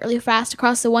swipe it really fast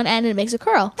across the one end, and it makes a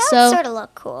curl. That would sort of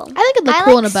look cool. I think it'd look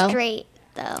cool in a bow. Straight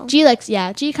though. G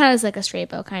kind of is like a straight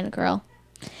bow kind of girl.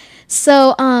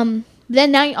 So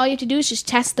then now all you have to do is just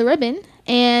test the ribbon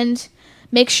and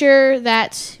make sure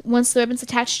that once the ribbon's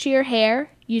attached to your hair,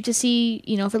 you have to see,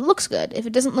 if it looks good. If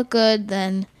it doesn't look good,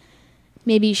 then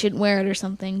maybe you shouldn't wear it or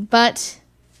something. But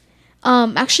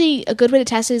actually, a good way to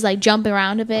test it is like jump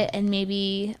around a bit, and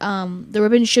maybe the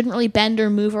ribbon shouldn't really bend or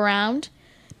move around.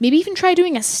 Maybe even try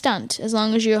doing a stunt, as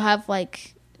long as you have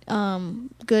like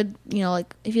good,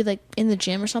 like if you're like in the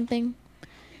gym or something.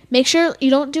 Make sure you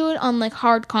don't do it on like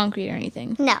hard concrete or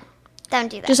anything. No, don't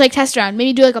do that. Just like test around.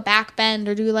 Maybe do like a back bend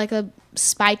or do like a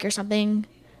spike or something.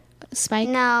 Spike?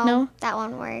 No, that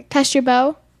won't work. Test your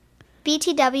bow.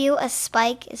 BTW, a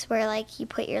spike is where like you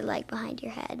put your leg behind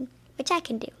your head, which I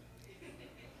can do.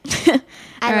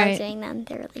 I love doing them.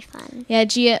 They're really fun. Yeah,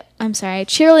 Gia, I'm sorry.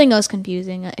 Cheerleading is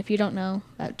confusing. If you don't know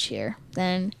about cheer,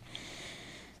 then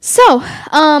so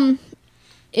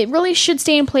it really should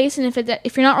stay in place. And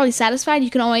if you're not really satisfied,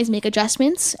 you can always make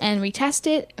adjustments and retest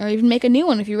it, or even make a new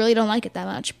one if you really don't like it that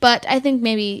much. But I think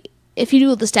maybe if you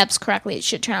do the steps correctly, it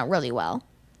should turn out really well.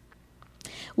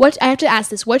 I have to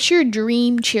ask this: what's your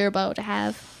dream cheer bow to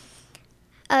have?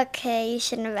 Okay, you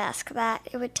shouldn't have asked that.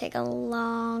 It would take a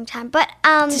long time. But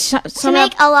to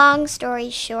make a long story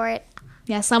short,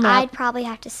 I'd probably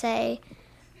have to say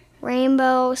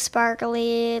rainbow,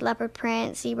 sparkly, leopard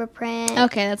print, zebra print.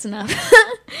 Okay, that's enough.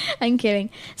 I'm kidding.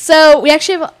 So we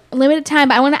actually have a limited time,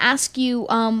 but I want to ask you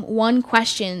one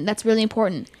question that's really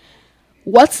important.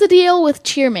 What's the deal with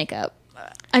cheer makeup?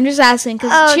 I'm just asking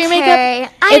because cheer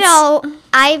makeup. I know.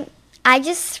 I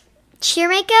just. Cheer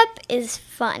makeup is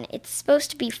fun. It's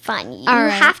supposed to be fun. You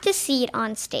have to see it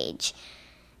on stage.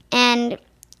 And,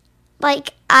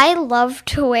 like, I love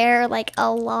to wear, like,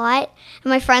 a lot.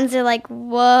 And my friends are like,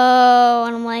 whoa.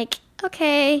 And I'm like,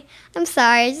 okay, I'm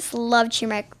sorry. I just love cheer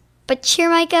makeup. But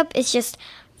cheer makeup is just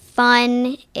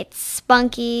fun. It's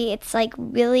spunky. It's, like,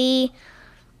 really,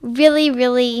 really,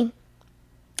 really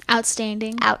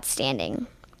outstanding.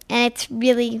 And it's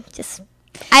really just...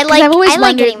 I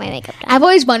like getting my makeup done. I've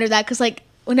always wondered that because, like,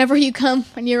 whenever you come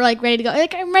and you're, like, ready to go,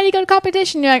 like, I'm ready to go to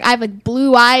competition, you're like, I have, like,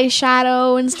 blue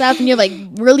eyeshadow and stuff, and you're, like,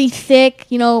 really thick,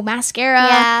 mascara.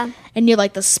 Yeah. And you're,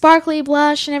 like, the sparkly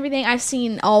blush and everything. I've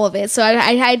seen all of it, so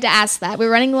I had to ask that.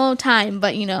 We're running low on time,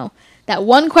 but, that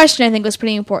one question I think was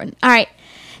pretty important. All right.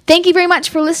 Thank you very much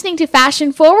for listening to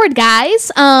Fashion Forward,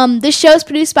 guys. This show is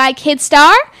produced by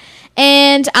Kidstar,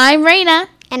 and I'm Raina.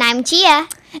 And I'm Gia.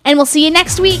 And we'll see you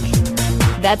next week.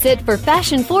 That's it for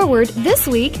Fashion Forward this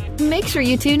week. Make sure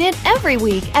you tune in every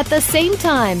week at the same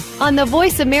time on the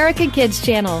Voice America Kids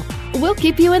channel. We'll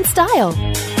keep you in style.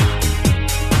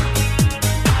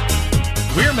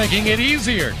 We're making it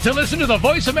easier to listen to the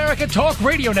Voice America Talk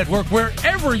Radio Network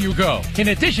wherever you go. In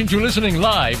addition to listening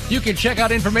live, you can check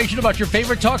out information about your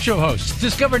favorite talk show hosts,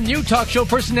 discover new talk show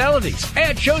personalities,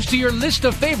 add shows to your list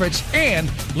of favorites, and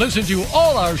listen to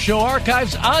all our show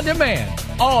archives on demand.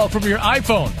 All from your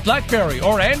iPhone, BlackBerry,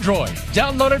 or Android.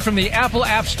 Download it from the Apple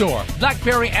App Store,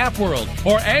 BlackBerry App World,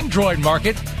 or Android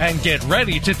Market, and get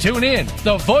ready to tune in.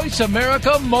 The Voice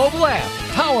America mobile app,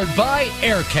 powered by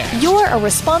Aircast. You're a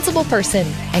responsible person,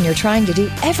 and you're trying to do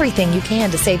everything you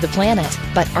can to save the planet.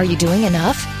 But are you doing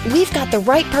enough? We've got the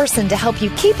right person to help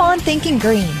you keep on thinking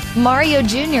green. Mario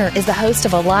Jr. is the host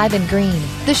of Alive and Green.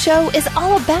 The show is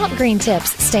all about green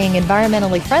tips, staying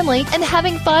environmentally friendly, and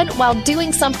having fun while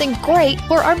doing something great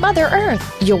for our Mother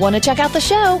Earth. You'll want to check out the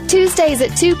show Tuesdays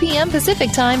at 2 p.m.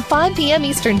 Pacific Time, 5 p.m.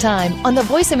 Eastern Time on the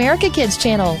Voice America Kids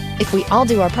channel. If we all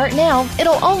do our part now,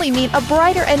 it'll only mean a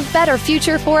brighter and better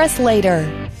future for us later.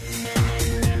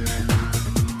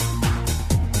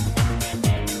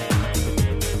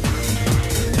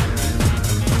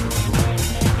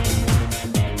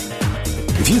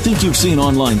 If you think you've seen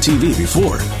online TV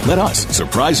before, let us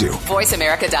surprise you.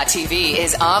 VoiceAmerica.tv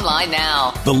is online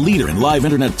now. The leader in live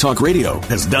Internet talk radio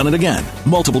has done it again.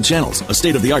 Multiple channels, a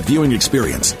state-of-the-art viewing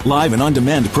experience, live and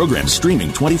on-demand programs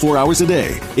streaming 24 hours a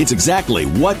day. It's exactly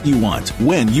what you want,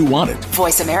 when you want it.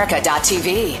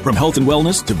 VoiceAmerica.tv. From health and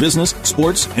wellness to business,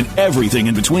 sports, and everything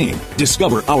in between.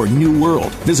 Discover our new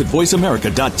world. Visit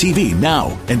VoiceAmerica.tv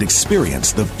now and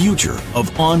experience the future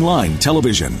of online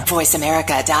television.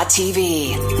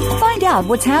 VoiceAmerica.tv. Find out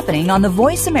what's happening on the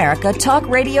Voice America Talk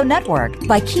Radio Network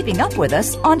by keeping up with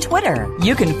us on Twitter.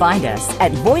 You can find us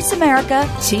at Voice America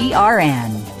TRN.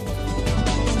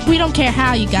 We don't care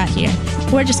how you got here.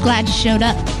 We're just glad you showed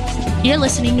up. You're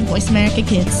listening to Voice America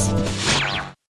Kids.